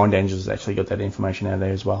Ryan Daniels has actually got that information out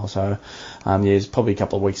there as well. So, it's probably a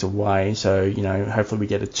couple of weeks away. So, hopefully we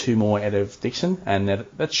get 2 more out of Dixon, and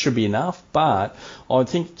that should be enough. But I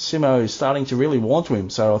think Simo is starting to really want to him,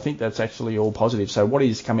 so I think that's actually all positive. So what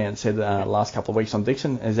he's come out and said last couple of weeks on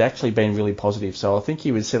Dixon has actually been really positive. So I think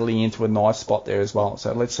he was settling into a nice spot there as well.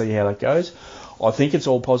 So let's see how that goes. I think it's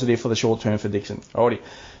all positive for the short term for Dixon. Alrighty.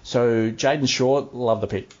 So Jaden Short, love the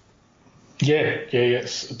pick. Yeah,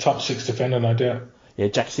 it's a top 6 defender, no doubt. Yeah,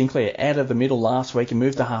 Jack Sinclair out of the middle last week and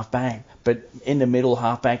moved to half back, but in the middle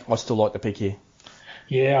half back, I still like the pick here.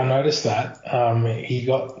 Yeah, I noticed that. He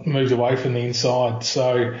got moved away from the inside.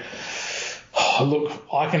 So, look,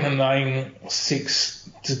 I can name 6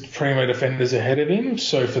 primo defenders ahead of him.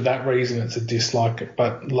 So for that reason, it's a dislike,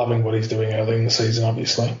 but loving what he's doing early in the season,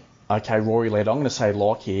 obviously. Okay, Rory led. I'm going to say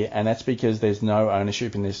like here, and that's because there's no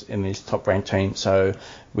ownership in this top ranked team. So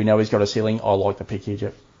we know he's got a ceiling. I like the pick here,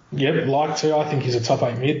 Jeff. Yep, like to. I think he's a top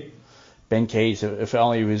 8 mid. Ben Keys, if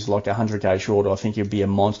only he was like 100k short, I think he'd be a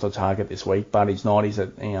monster target this week. But he's not. He's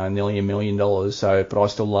at nearly $1 million. So, but I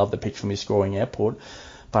still love the pick from his scoring output.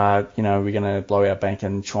 But we're going to blow our bank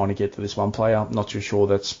and trying to get to this one player. I'm not too sure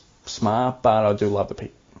that's smart, but I do love the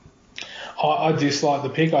pick. I dislike the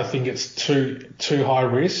pick. I think it's too high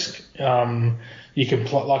risk. You can,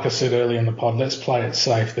 like I said earlier in the pod, let's play it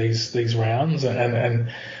safe these rounds and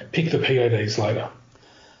pick the PODs later.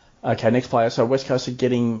 Okay, next player. So West Coast are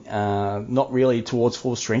getting not really towards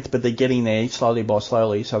full strength, but they're getting there slowly by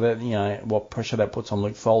slowly. So that what pressure that puts on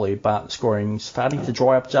Luke Foley, but scoring starting to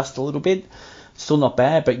dry up just a little bit. Still not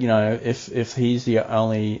bad, but if he's the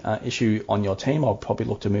only issue on your team, I'll probably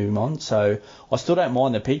look to move him on. So I still don't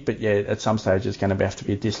mind the pick, but yeah, at some stage it's going to have to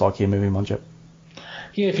be a dislike here, moving him on, Jep.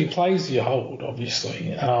 Yeah, if he plays, you hold,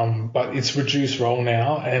 obviously, but it's reduced role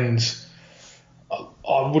now, and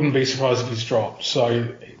I wouldn't be surprised if he's dropped. So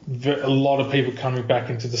a lot of people coming back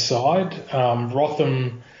into the side.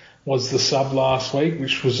 Rotham was the sub last week,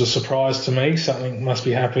 which was a surprise to me. Something must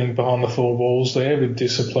be happening behind the 4 walls there with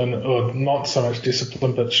discipline, or not so much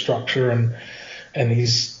discipline, but structure, and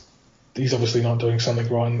he's obviously not doing something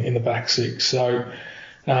right in the back 6. So,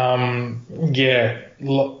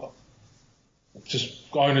 just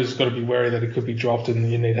owners got to be wary that it could be dropped,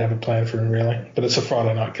 and you need to have a plan for him, really. But it's a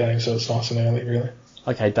Friday night game, so it's nice and early, really.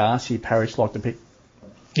 Okay, Darcy Parish, like the pick.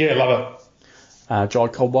 Yeah, love it. Jai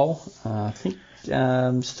Caldwell, I think.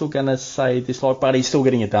 Still going to say dislike, but he's still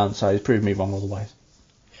getting it done, so he's proved me wrong all the way.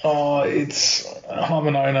 I'm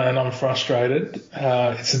an owner and I'm frustrated.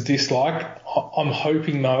 It's a dislike. I'm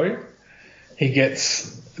hoping, though, he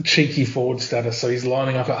gets cheeky forward status, so he's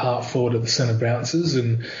lining up at half forward at the centre bounces,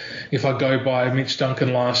 and if I go by Mitch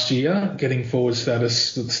Duncan last year, getting forward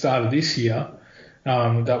status at the start of this year,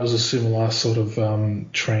 that was a similar sort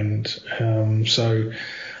of trend. So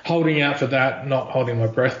holding out for that, not holding my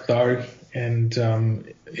breath, though. And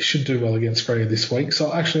he should do well against Freo this week.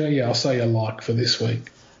 So actually, yeah, I'll say a like for this week.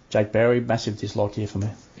 Jake Berry, massive dislike here for me.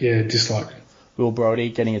 Yeah, dislike. Will Brodie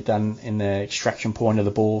getting it done in the extraction point of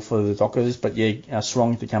the ball for the Dockers, but yeah,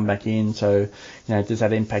 strong to come back in. So, does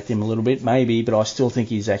that impact him a little bit? Maybe, but I still think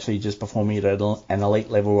he's actually just performing at an elite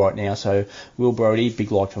level right now. So, Will Brodie,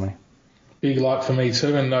 big like for me. Big like for me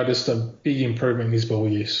too, and noticed a big improvement in his ball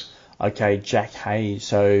use. Okay, Jack Hayes.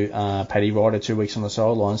 So Paddy Ryder 2 weeks on the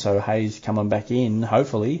sideline. So Hayes coming back in,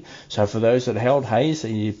 hopefully. So for those that held Hayes,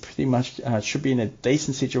 you pretty much should be in a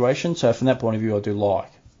decent situation. So from that point of view, I do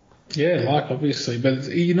like. Yeah, obviously, but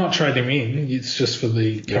you're not trading him in. It's just for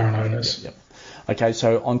the current owners. Yep. Okay,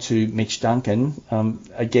 so on to Mitch Duncan.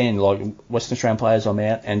 Again, like Western Australian players, I'm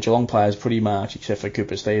out, and Geelong players pretty much, except for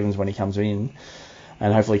Cooper Stevens when he comes in,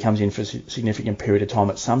 and hopefully comes in for a significant period of time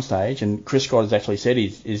at some stage. And Chris Scott has actually said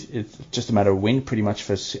it's just a matter of win pretty much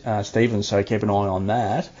for Stevens, so keep an eye on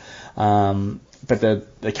that. But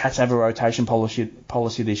the Cats have a rotation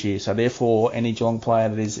policy this year, so therefore any Geelong player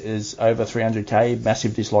that is over 300k,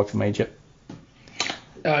 massive dislike for me, Jep.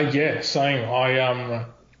 Yeah, same.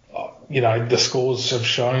 The scores have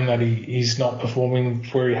shown that he's not performing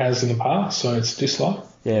where he has in the past, so it's dislike.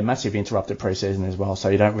 Yeah, massive interrupted pre-season as well, so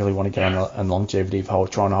you don't really want to go on a longevity of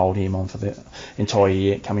trying to hold him on for the entire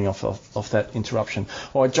year coming off that interruption.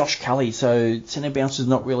 All right, Josh Kelly. So centre bounce is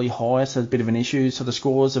not really high, so it's a bit of an issue. So the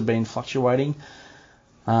scores have been fluctuating.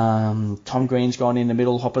 Tom Green's gone in the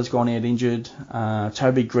middle, Hopper's gone out injured.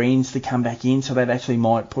 Toby Green's to come back in, so that actually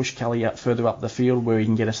might push Kelly up further up the field where he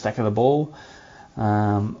can get a stack of the ball.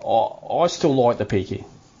 I still like the pick here.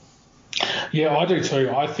 Yeah, I do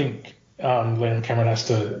too. I think Leon Cameron has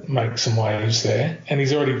to make some waves there, and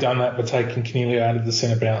he's already done that by taking Coniglio out of the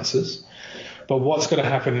centre bounces. But what's got to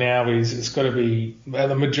happen now is it's got to be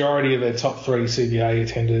the majority of their top 3 CBA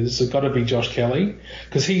attenders have got to be Josh Kelly,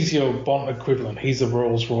 because he's your Bont equivalent. He's the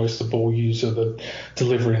Rolls Royce, the ball user, the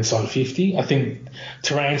deliverer inside 50. I think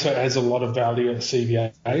Taranto has a lot of value at the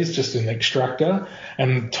CBAs, just an extractor,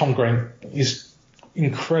 and Tom Green is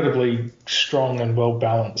incredibly strong and well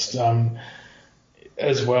balanced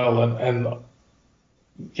as well, and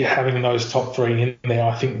yeah, having those top 3 in there,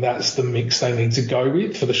 I think that's the mix they need to go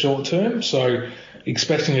with for the short term. So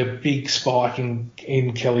expecting a big spike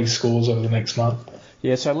in Kelly's scores over the next month.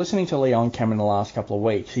 Yeah, so listening to Leon Cameron the last couple of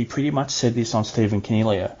weeks, he pretty much said this on Stephen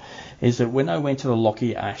Coniglio, is that when I went to the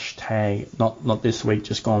Lockie Ash tag, not this week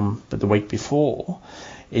just gone, but the week before,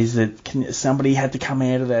 is that somebody had to come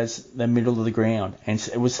out of the middle of the ground, and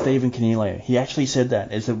it was Stephen Coniglio. He actually said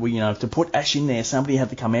that, is that to put Ash in there, somebody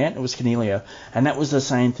had to come out, and it was Coniglio. And that was the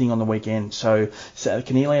same thing on the weekend. So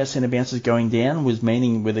Coniglio centre bounces going down was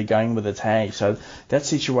meaning where they're going with the tag. So that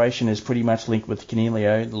situation is pretty much linked with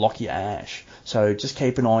Coniglio, Lockie Ash. So just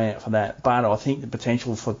keep an eye out for that. But I think the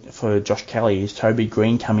potential for Josh Kelly is Toby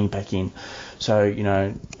Green coming back in.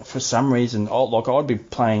 So, for some reason, I'd be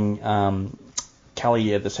playing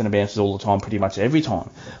Kelly at the centre bounces all the time, pretty much every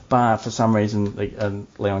time. But for some reason,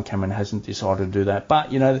 Leon Cameron hasn't decided to do that.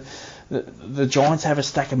 But, the Giants have a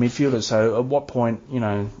stack of midfielders, so at what point,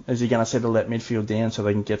 is he going to settle that midfield down so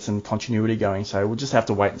they can get some continuity going? So we'll just have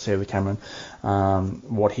to wait and see with Cameron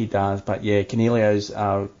what he does. But yeah, Coniglio's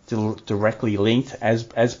directly linked,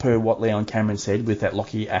 as per what Leon Cameron said, with that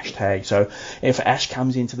Lockie Ash tag. So if Ash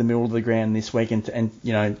comes into the middle of the ground this week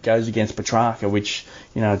and goes against Petrarca, which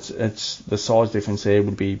it's the size difference there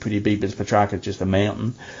would be pretty big, but Petrarca's just a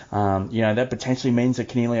mountain. That potentially means that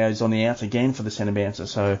Coniglio's on the outs again for the centre bouncer.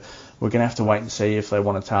 So we're going to have to wait and see if they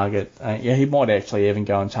want to target. He might actually even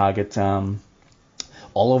go and target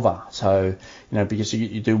Oliver. So, because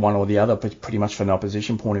you do one or the other, but pretty much from an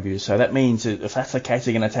opposition point of view. So that means that if that's the case,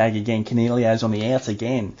 they're going to tag again. Coniglio's on the outs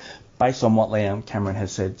again, based on what Leon Cameron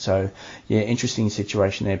has said. So, yeah, interesting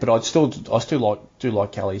situation there. But I still do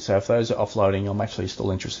like Kelly. So if those are offloading, I'm actually still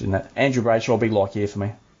interested in that. Andrew Brayshaw, big like here for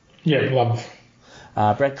me. Yeah, love.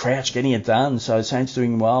 Brad Crouch getting it done, so Saints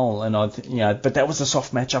doing well, and but that was a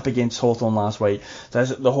soft matchup against Hawthorn last week.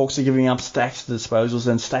 The Hawks are giving up stacks of disposals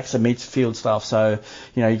and stacks of midfield stuff, so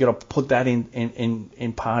you got to put that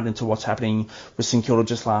in part into what's happening with St Kilda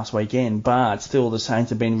just last weekend. But still, the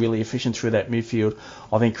Saints have been really efficient through that midfield.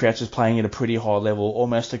 I think Crouch is playing at a pretty high level,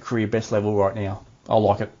 almost a career best level right now. I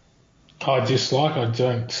like it. I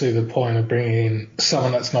don't see the point of bringing in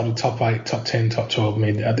someone that's not a top 8, top 10, top 12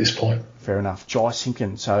 mid at this point. Fair enough. Jai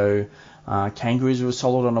Simpkins. So Kangaroos were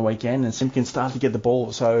solid on the weekend, and Simpkins started to get the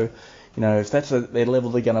ball. So, if that's their level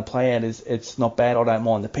they're going to play at, it's not bad. I don't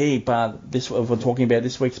mind the pick. But if we're talking about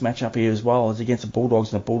this week's matchup here as well, is against the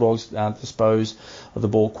Bulldogs, and the Bulldogs dispose of the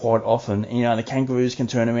ball quite often. The Kangaroos can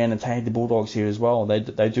turn around and tag the Bulldogs here as well.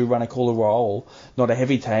 They do run a cooler roll, not a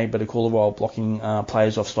heavy tag, but a cooler roll blocking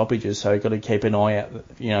players off stoppages. So you've got to keep an eye out,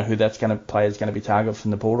 who that's going to play is going to be targeted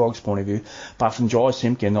from the Bulldogs' point of view. But from Jai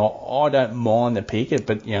Simpkins, I don't mind the pick,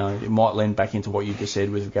 but it might lend back into what you just said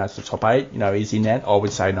with regards to top 8. Is he in that? I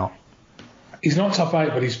would say no. He's not top 8,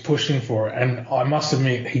 but he's pushing for it. And I must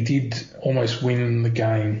admit, he did almost win the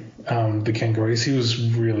game, the Kangaroos. He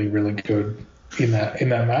was really, really good in that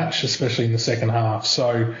match, especially in the second half.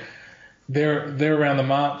 So they're around the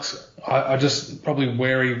marks. I just probably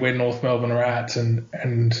wary where North Melbourne are at, and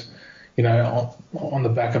on the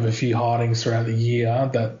back of a few hidings throughout the year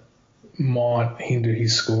that might hinder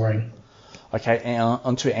his scoring. Okay,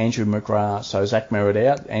 on to Andrew McGrath. So Zach Merritt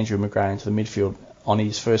out, Andrew McGrath into the midfield. On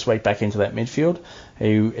his first week back into that midfield,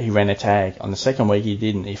 he ran a tag. On the second week, he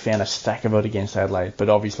didn't. He found a stack of it against Adelaide, but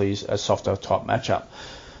obviously it's a softer type matchup.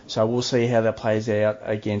 So we'll see how that plays out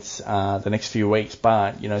against the next few weeks.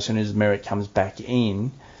 But, as soon as Merritt comes back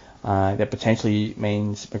in, that potentially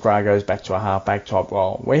means McGrath goes back to a half-back type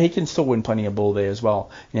role, where he can still win plenty of ball there as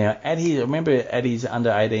well. Now, remember at his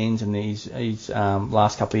under-18s and his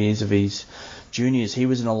last couple of years of his juniors, he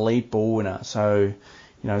was an elite ball winner. So,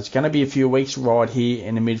 it's going to be a few weeks right here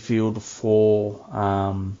in the midfield for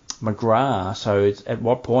McGrath. So at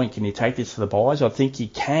what point can you take this to the buys? I think you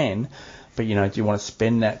can, but, do you want to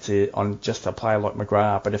spend that on just a player like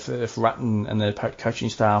McGrath? But if Rutten and the coaching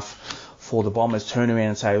staff for the Bombers turn around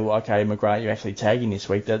and say, well, okay, McGrath, you're actually tagging this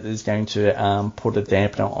week, that is going to put a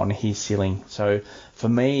dampener on his ceiling. So for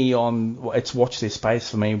me, it's watch this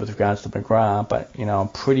space for me with regards to McGrath, but, I'm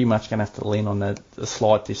pretty much going to have to lean on the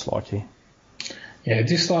slight dislike here. Yeah,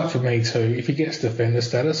 dislike for me too. If he gets defender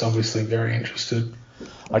status, obviously very interested.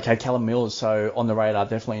 Okay, Callum Mills, so on the radar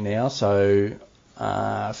definitely now. So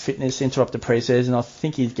fitness interrupted pre-season. I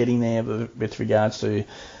think he's getting there with regards to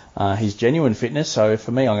his genuine fitness. So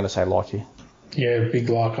for me, I'm going to say like here. Yeah, big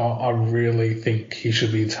like. I really think he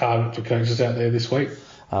should be a target for coaches out there this week.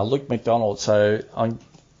 Luke McDonald. So I'm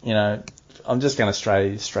just going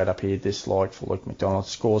to straight up here dislike for Luke McDonald.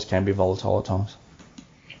 Scores can be volatile at times.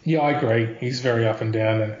 Yeah, I agree. He's very up and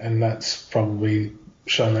down, and that's probably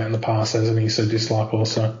shown that in the past, hasn't he? So dislike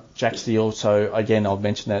also. Jack Steele, so again, I've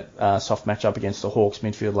mentioned that soft matchup against the Hawks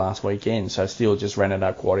midfield last weekend. So Steele just ran it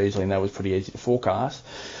up quite easily, and that was pretty easy to forecast.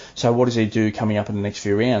 So what does he do coming up in the next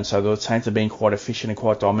few rounds? So the Saints have been quite efficient and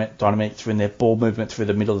quite dynamic through their ball movement through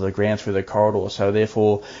the middle of the ground, through the corridor. So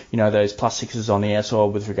therefore, those plus sixes on the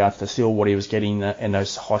outside with regards to Steele, what he was getting in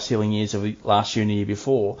those high ceiling years of last year and the year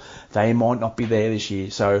before, they might not be there this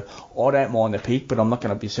year. So I don't mind the pick, but I'm not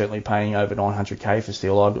going to be certainly paying over 900k for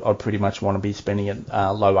Steele. I'd pretty much want to be spending it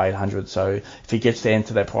low 800. So if he gets down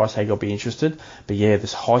to that price tag, I'll be interested. But yeah,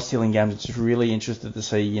 this high ceiling game, it's just really interested to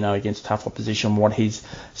see, against tough opposition, what his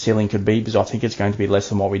ceiling could be, because I think it's going to be less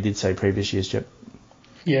than what we did say previous years, Jep.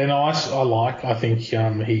 Yeah, no, I think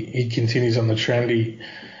he continues on the trend.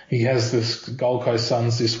 He has this Gold Coast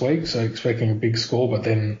Suns this week, so expecting a big score, but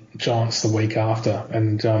then Giants the week after.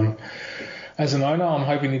 And as an owner, I'm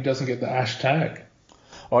hoping he doesn't get the Ash tag.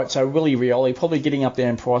 All right, so Willie Rioli probably getting up there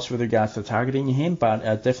in price with regards to targeting him, but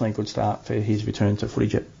definitely a good start for his return to footy,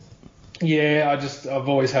 Jep. Yeah, I've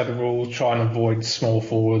always had the rule, try and avoid small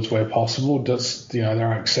forwards where possible. Just, there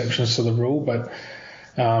are exceptions to the rule, but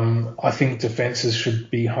I think defences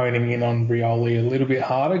should be honing in on Rioli a little bit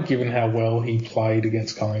harder, given how well he played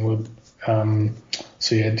against Collingwood.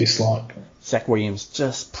 So yeah, dislike. Zach Williams,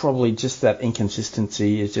 just that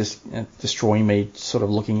inconsistency is just destroying me, sort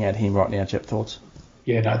of looking at him right now, Jep, thoughts?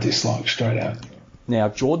 Yeah, no, dislike straight out. Now,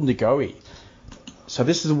 Jordan De Goey. So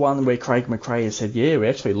this is the one where Craig McRae has said, yeah, we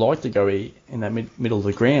actually like De Goey in that middle of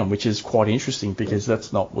the ground, which is quite interesting because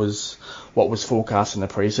that's not what was forecast in the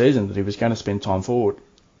pre-season, that he was going to spend time forward.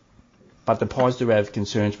 But the Pies do have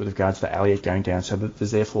concerns with regards to Elliott going down, so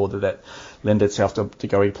there's therefore that lend itself to De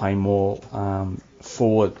Goey playing more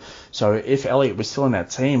forward. So if Elliott was still in that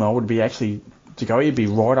team, I would be actually, De Goey would be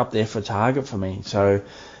right up there for target for me. So,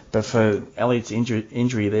 but for Elliott's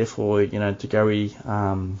injury, therefore, De Goey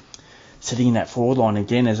sitting in that forward line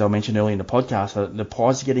again, as I mentioned earlier in the podcast, the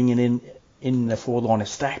Pies are getting in the forward line a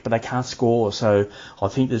stack, but they can't score. So I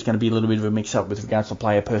think there's going to be a little bit of a mix-up with regards to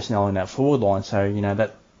player personnel in that forward line. So,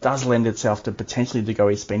 that does lend itself to potentially De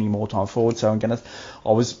Goey spending more time forward. So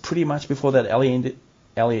I was pretty much before that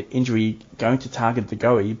Elliott injury going to target De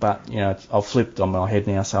Goey, but, I've flipped on my head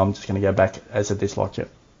now, so I'm just going to go back as a dislike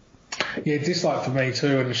chip. Yeah, dislike for me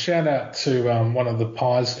too. And a shout out to one of the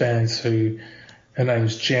Pies fans who... Her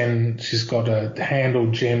name's Jen. She's got a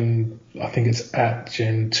handle Jen, I think it's at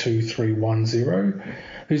Jen2310,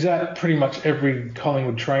 who's at pretty much every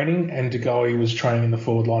Collingwood training, and De Goey was training in the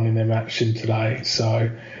forward line in their match today.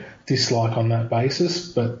 So dislike on that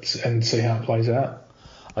basis, and see how it plays out.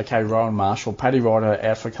 Okay, Rowan Marshall. Paddy Ryder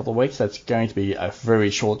out for a couple of weeks. That's going to be a very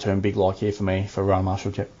short-term big like here for me for Rowan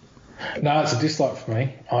Marshall, Jep. No, it's a dislike for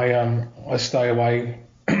me. I stay away.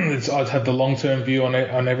 I'd have the long-term view on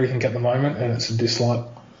everything at the moment, and it's a dislike.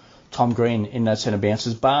 Tom Green in those centre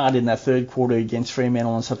bounces, but in that third quarter against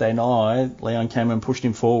Fremantle on Saturday night, Leon came and pushed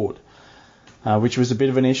him forward, which was a bit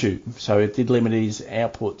of an issue. So it did limit his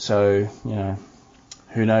output. So,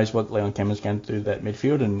 who knows what Leon Cameron's going to do to that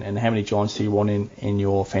midfield, and how many Giants do you want in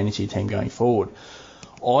your fantasy team going forward.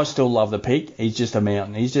 I still love the pick. He's just a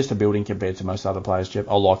mountain. He's just a building compared to most other players, Jep.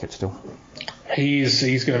 I like it still.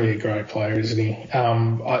 He's going to be a great player, isn't he?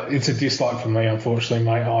 It's a dislike for me, unfortunately,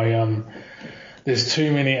 mate. There's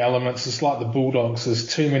too many elements. It's like the Bulldogs. There's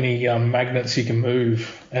too many magnets you can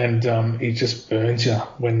move, and he just burns you.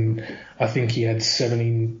 When I think he had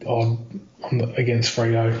 70 odd against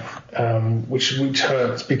Freo, which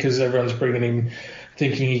hurts because everyone's bringing him,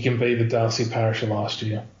 thinking he can be the Darcy Parish of last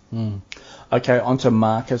year. Okay, on to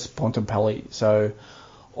Marcus Bontempelli. So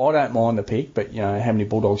I don't mind the pick, but how many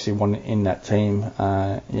Bulldogs do you want in that team?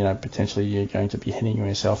 Potentially you're going to be hitting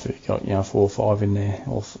yourself if you've got 4 or 5 in there,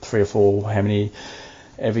 or 3 or 4, how many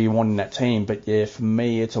ever you want in that team. But yeah, for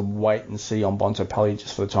me, it's a wait and see on Bontempelli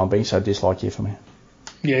just for the time being. So dislike here for me.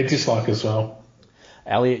 Yeah, dislike as well.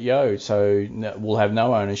 Elliot Yeo, so we'll have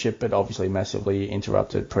no ownership, but obviously massively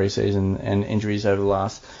interrupted pre-season and injuries over the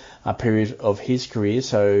last period of his career.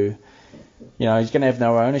 So he's going to have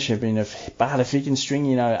no ownership. But if he can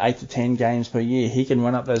string 8 to 10 games per year, he can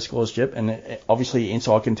run up those scores, Jip. And obviously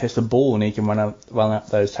inside can test the ball, and he can run up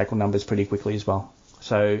those tackle numbers pretty quickly as well.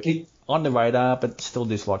 So on the radar, but still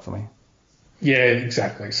dislike for me. Yeah,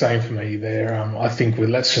 exactly. Same for me there. I think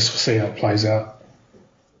let's just see how it plays out.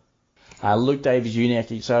 Luke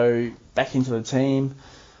Davies-Uniacke, so back into the team.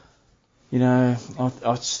 I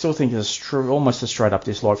still think it's almost a straight-up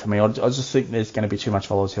dislike for me. I just think there's going to be too much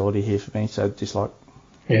volatility here for me, so dislike.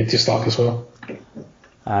 Yeah, dislike as well.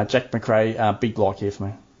 Jack Macrae, big like here for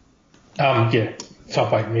me. Yeah,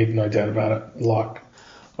 top 8 mid, no doubt about it. Like.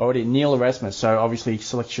 Alrighty, Neil Erasmus. So obviously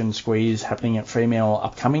selection squeeze happening at Fremantle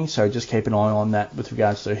upcoming, so just keep an eye on that with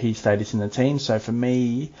regards to his status in the team. So for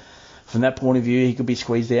me, from that point of view, he could be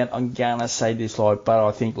squeezed out. I'm going to say dislike, but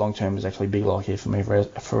I think long-term is actually big like here for me for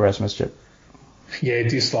Erasmus, Chip. Yeah,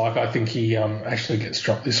 dislike. I think he actually gets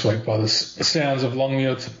dropped this week by the sounds of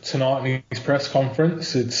Longmuir tonight in his press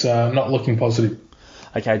conference. It's not looking positive.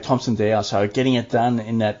 Okay, Thompson Dow. So getting it done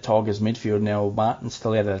in that Tigers midfield. Now, Martin's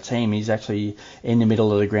still out of the team. He's actually in the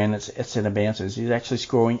middle of the ground at centre bounces. He's actually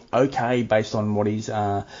scoring okay based on what his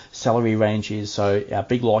salary range is. So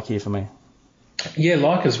big like here for me. Yeah,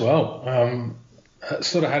 like as well.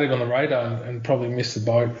 Sort of had it on the radar and probably missed the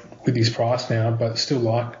boat with his price now, but still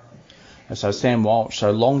like. So Sam Walsh,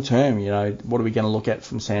 so long term, what are we going to look at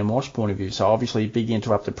from Sam Walsh's point of view? So obviously big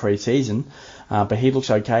interrupted pre-season, but he looks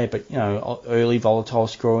okay. But early volatile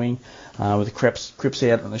scoring with Cripps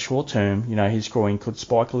out in the short term, his scoring could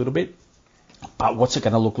spike a little bit. But what's it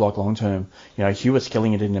going to look like long term? Hewitt's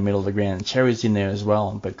killing it in the middle of the ground. Cherry's in there as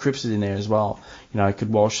well, but Cripps is in there as well.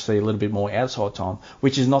 Could Walsh see a little bit more outside time,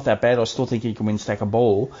 which is not that bad. I still think he can win stack a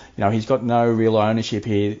ball. He's got no real ownership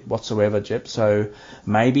here whatsoever, Jep. So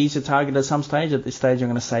maybe he's a target at some stage. At this stage, I'm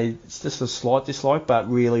going to say it's just a slight dislike,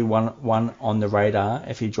 but really one on the radar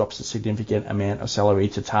if he drops a significant amount of salary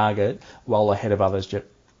to target well ahead of others, Jep.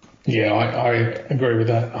 Yeah, I agree with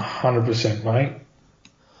that 100%, mate.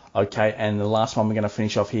 Okay, and the last one we're going to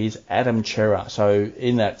finish off here is Adam Cerra. So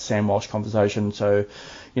in that Sam Walsh conversation, so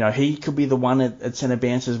he could be the one at centre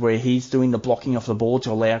bounces where he's doing the blocking off the ball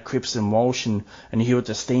to allow Cripps and Walsh and Hewitt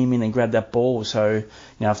to steam in and grab that ball. So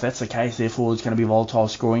if that's the case, therefore it's going to be volatile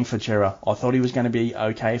scoring for Cerra. I thought he was going to be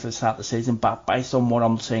okay for the start of the season, but based on what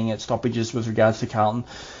I'm seeing at stoppages with regards to Carlton,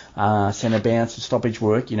 centre bounce and stoppage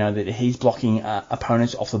work, that he's blocking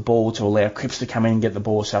opponents off the ball to allow Cripps to come in and get the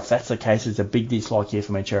ball. So if that's the case, it's a big dislike here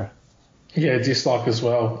for me, Cerra. Yeah, dislike as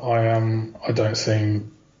well. I don't see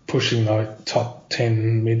him pushing the top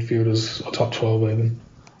 10 midfielders or top 12 even.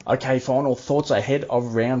 Okay, final thoughts ahead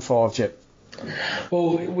of round 5, Jep.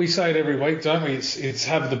 Well, we say it every week, don't we? It's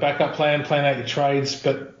have the backup plan out your trades,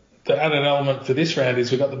 but the added element for this round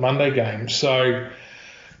is we've got the Monday game. So,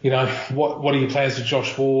 what are your plans for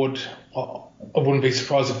Josh Ward? I wouldn't be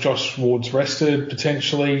surprised if Josh Ward's rested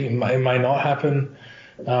potentially. It may not happen.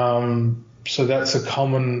 So that's a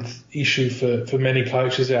common issue for many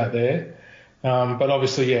coaches out there. But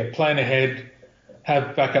obviously, plan ahead,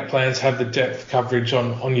 have backup plans, have the depth coverage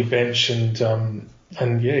on your bench, and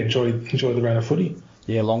enjoy the round of footy.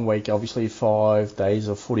 Yeah, long week, obviously 5 days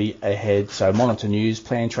of footy ahead. So monitor news,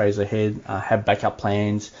 plan trades ahead, have backup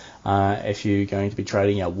plans. If you're going to be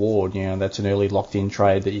trading out Ward, that's an early locked-in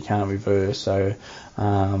trade that you can't reverse. So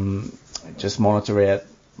just monitor out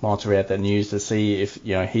that news to see if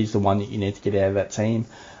he's the one that you need to get out of that team.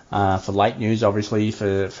 for late news, obviously,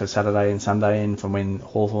 for Saturday and Sunday, and from when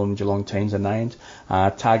Hawthorn and Geelong teams are named.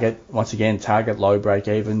 Target low break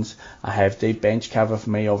evens. I have deep bench cover for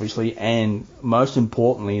me, obviously, and most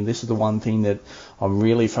importantly, and this is the one thing that I'm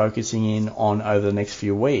really focusing in on over the next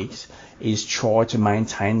few weeks, is try to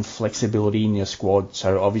maintain flexibility in your squad.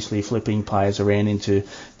 So obviously flipping players around into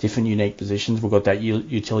different unique positions. We've got that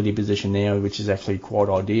utility position now, which is actually quite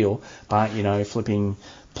ideal. But, flipping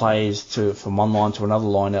players from one line to another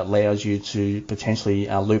line allows you to potentially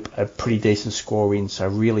loop a pretty decent score in. So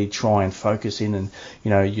really try and focus in, and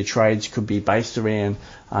your trades could be based around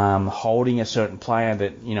holding a certain player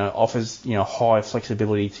that offers high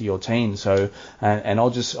flexibility to your team. So and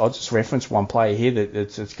I'll just reference one player here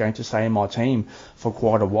that's going to stay in my team for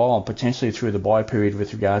quite a while, potentially through the bye period,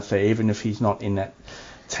 with regards to even if he's not in that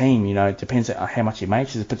team, it depends on how much he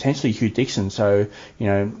makes, is potentially Hugh Dixon. So,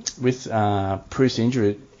 with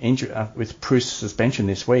with Preuss suspension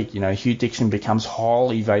this week, Hugh Dixon becomes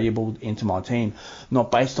highly valuable into my team,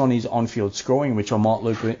 not based on his on-field scoring, which I might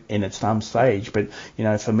look in at some stage, but,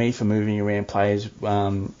 for me, for moving around players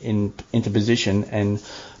into position and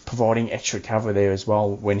providing extra cover there as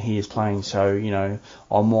well when he is playing. So,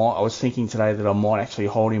 I was thinking today that I might actually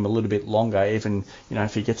hold him a little bit longer, even,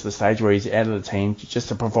 if he gets to the stage where he's out of the team, just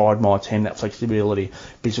to provide my team that flexibility,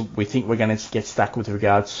 because we think we're going to get stuck with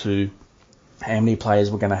regards to how many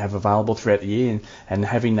players we're going to have available throughout the year, and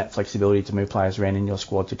having that flexibility to move players around in your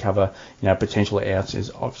squad to cover, potential outs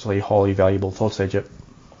is obviously highly valuable. Thoughts there, Jep?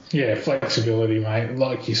 Yeah, flexibility, mate.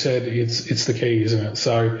 Like you said, it's the key, isn't it?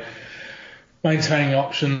 So maintaining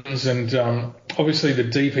options, and obviously the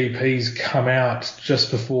DPPs come out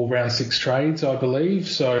just before round 6 trades, I believe.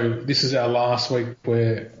 So this is our last week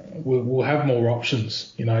where we'll have more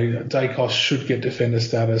options. Dacos should get defender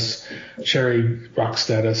status, Cherry ruck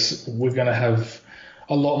status. We're going to have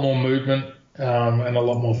a lot more movement and a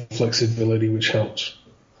lot more flexibility, which helps.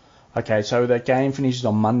 Okay, so that game finishes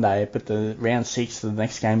on Monday, but the round 6, the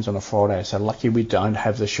next game's on a Friday. So lucky we don't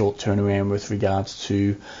have the short turnaround with regards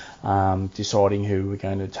to deciding who we're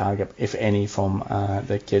going to target, if any, from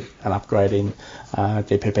that get an upgrade in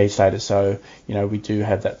DPP status. So, we do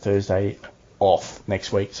have that Thursday off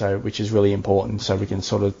next week, so which is really important, so we can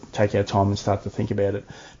sort of take our time and start to think about it,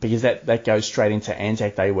 because that goes straight into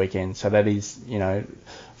Anzac Day weekend. So that is,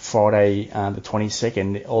 Friday the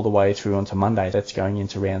 22nd all the way through onto Monday. That's going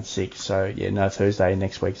into round 6. So no Thursday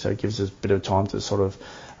next week. So it gives us a bit of time to sort of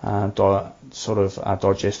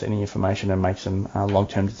digest any information and make some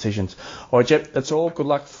long-term decisions. All right, Jep, that's all. Good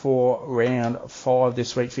luck for round 5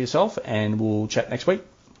 this week for yourself, and we'll chat next week.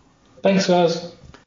 Thanks, guys.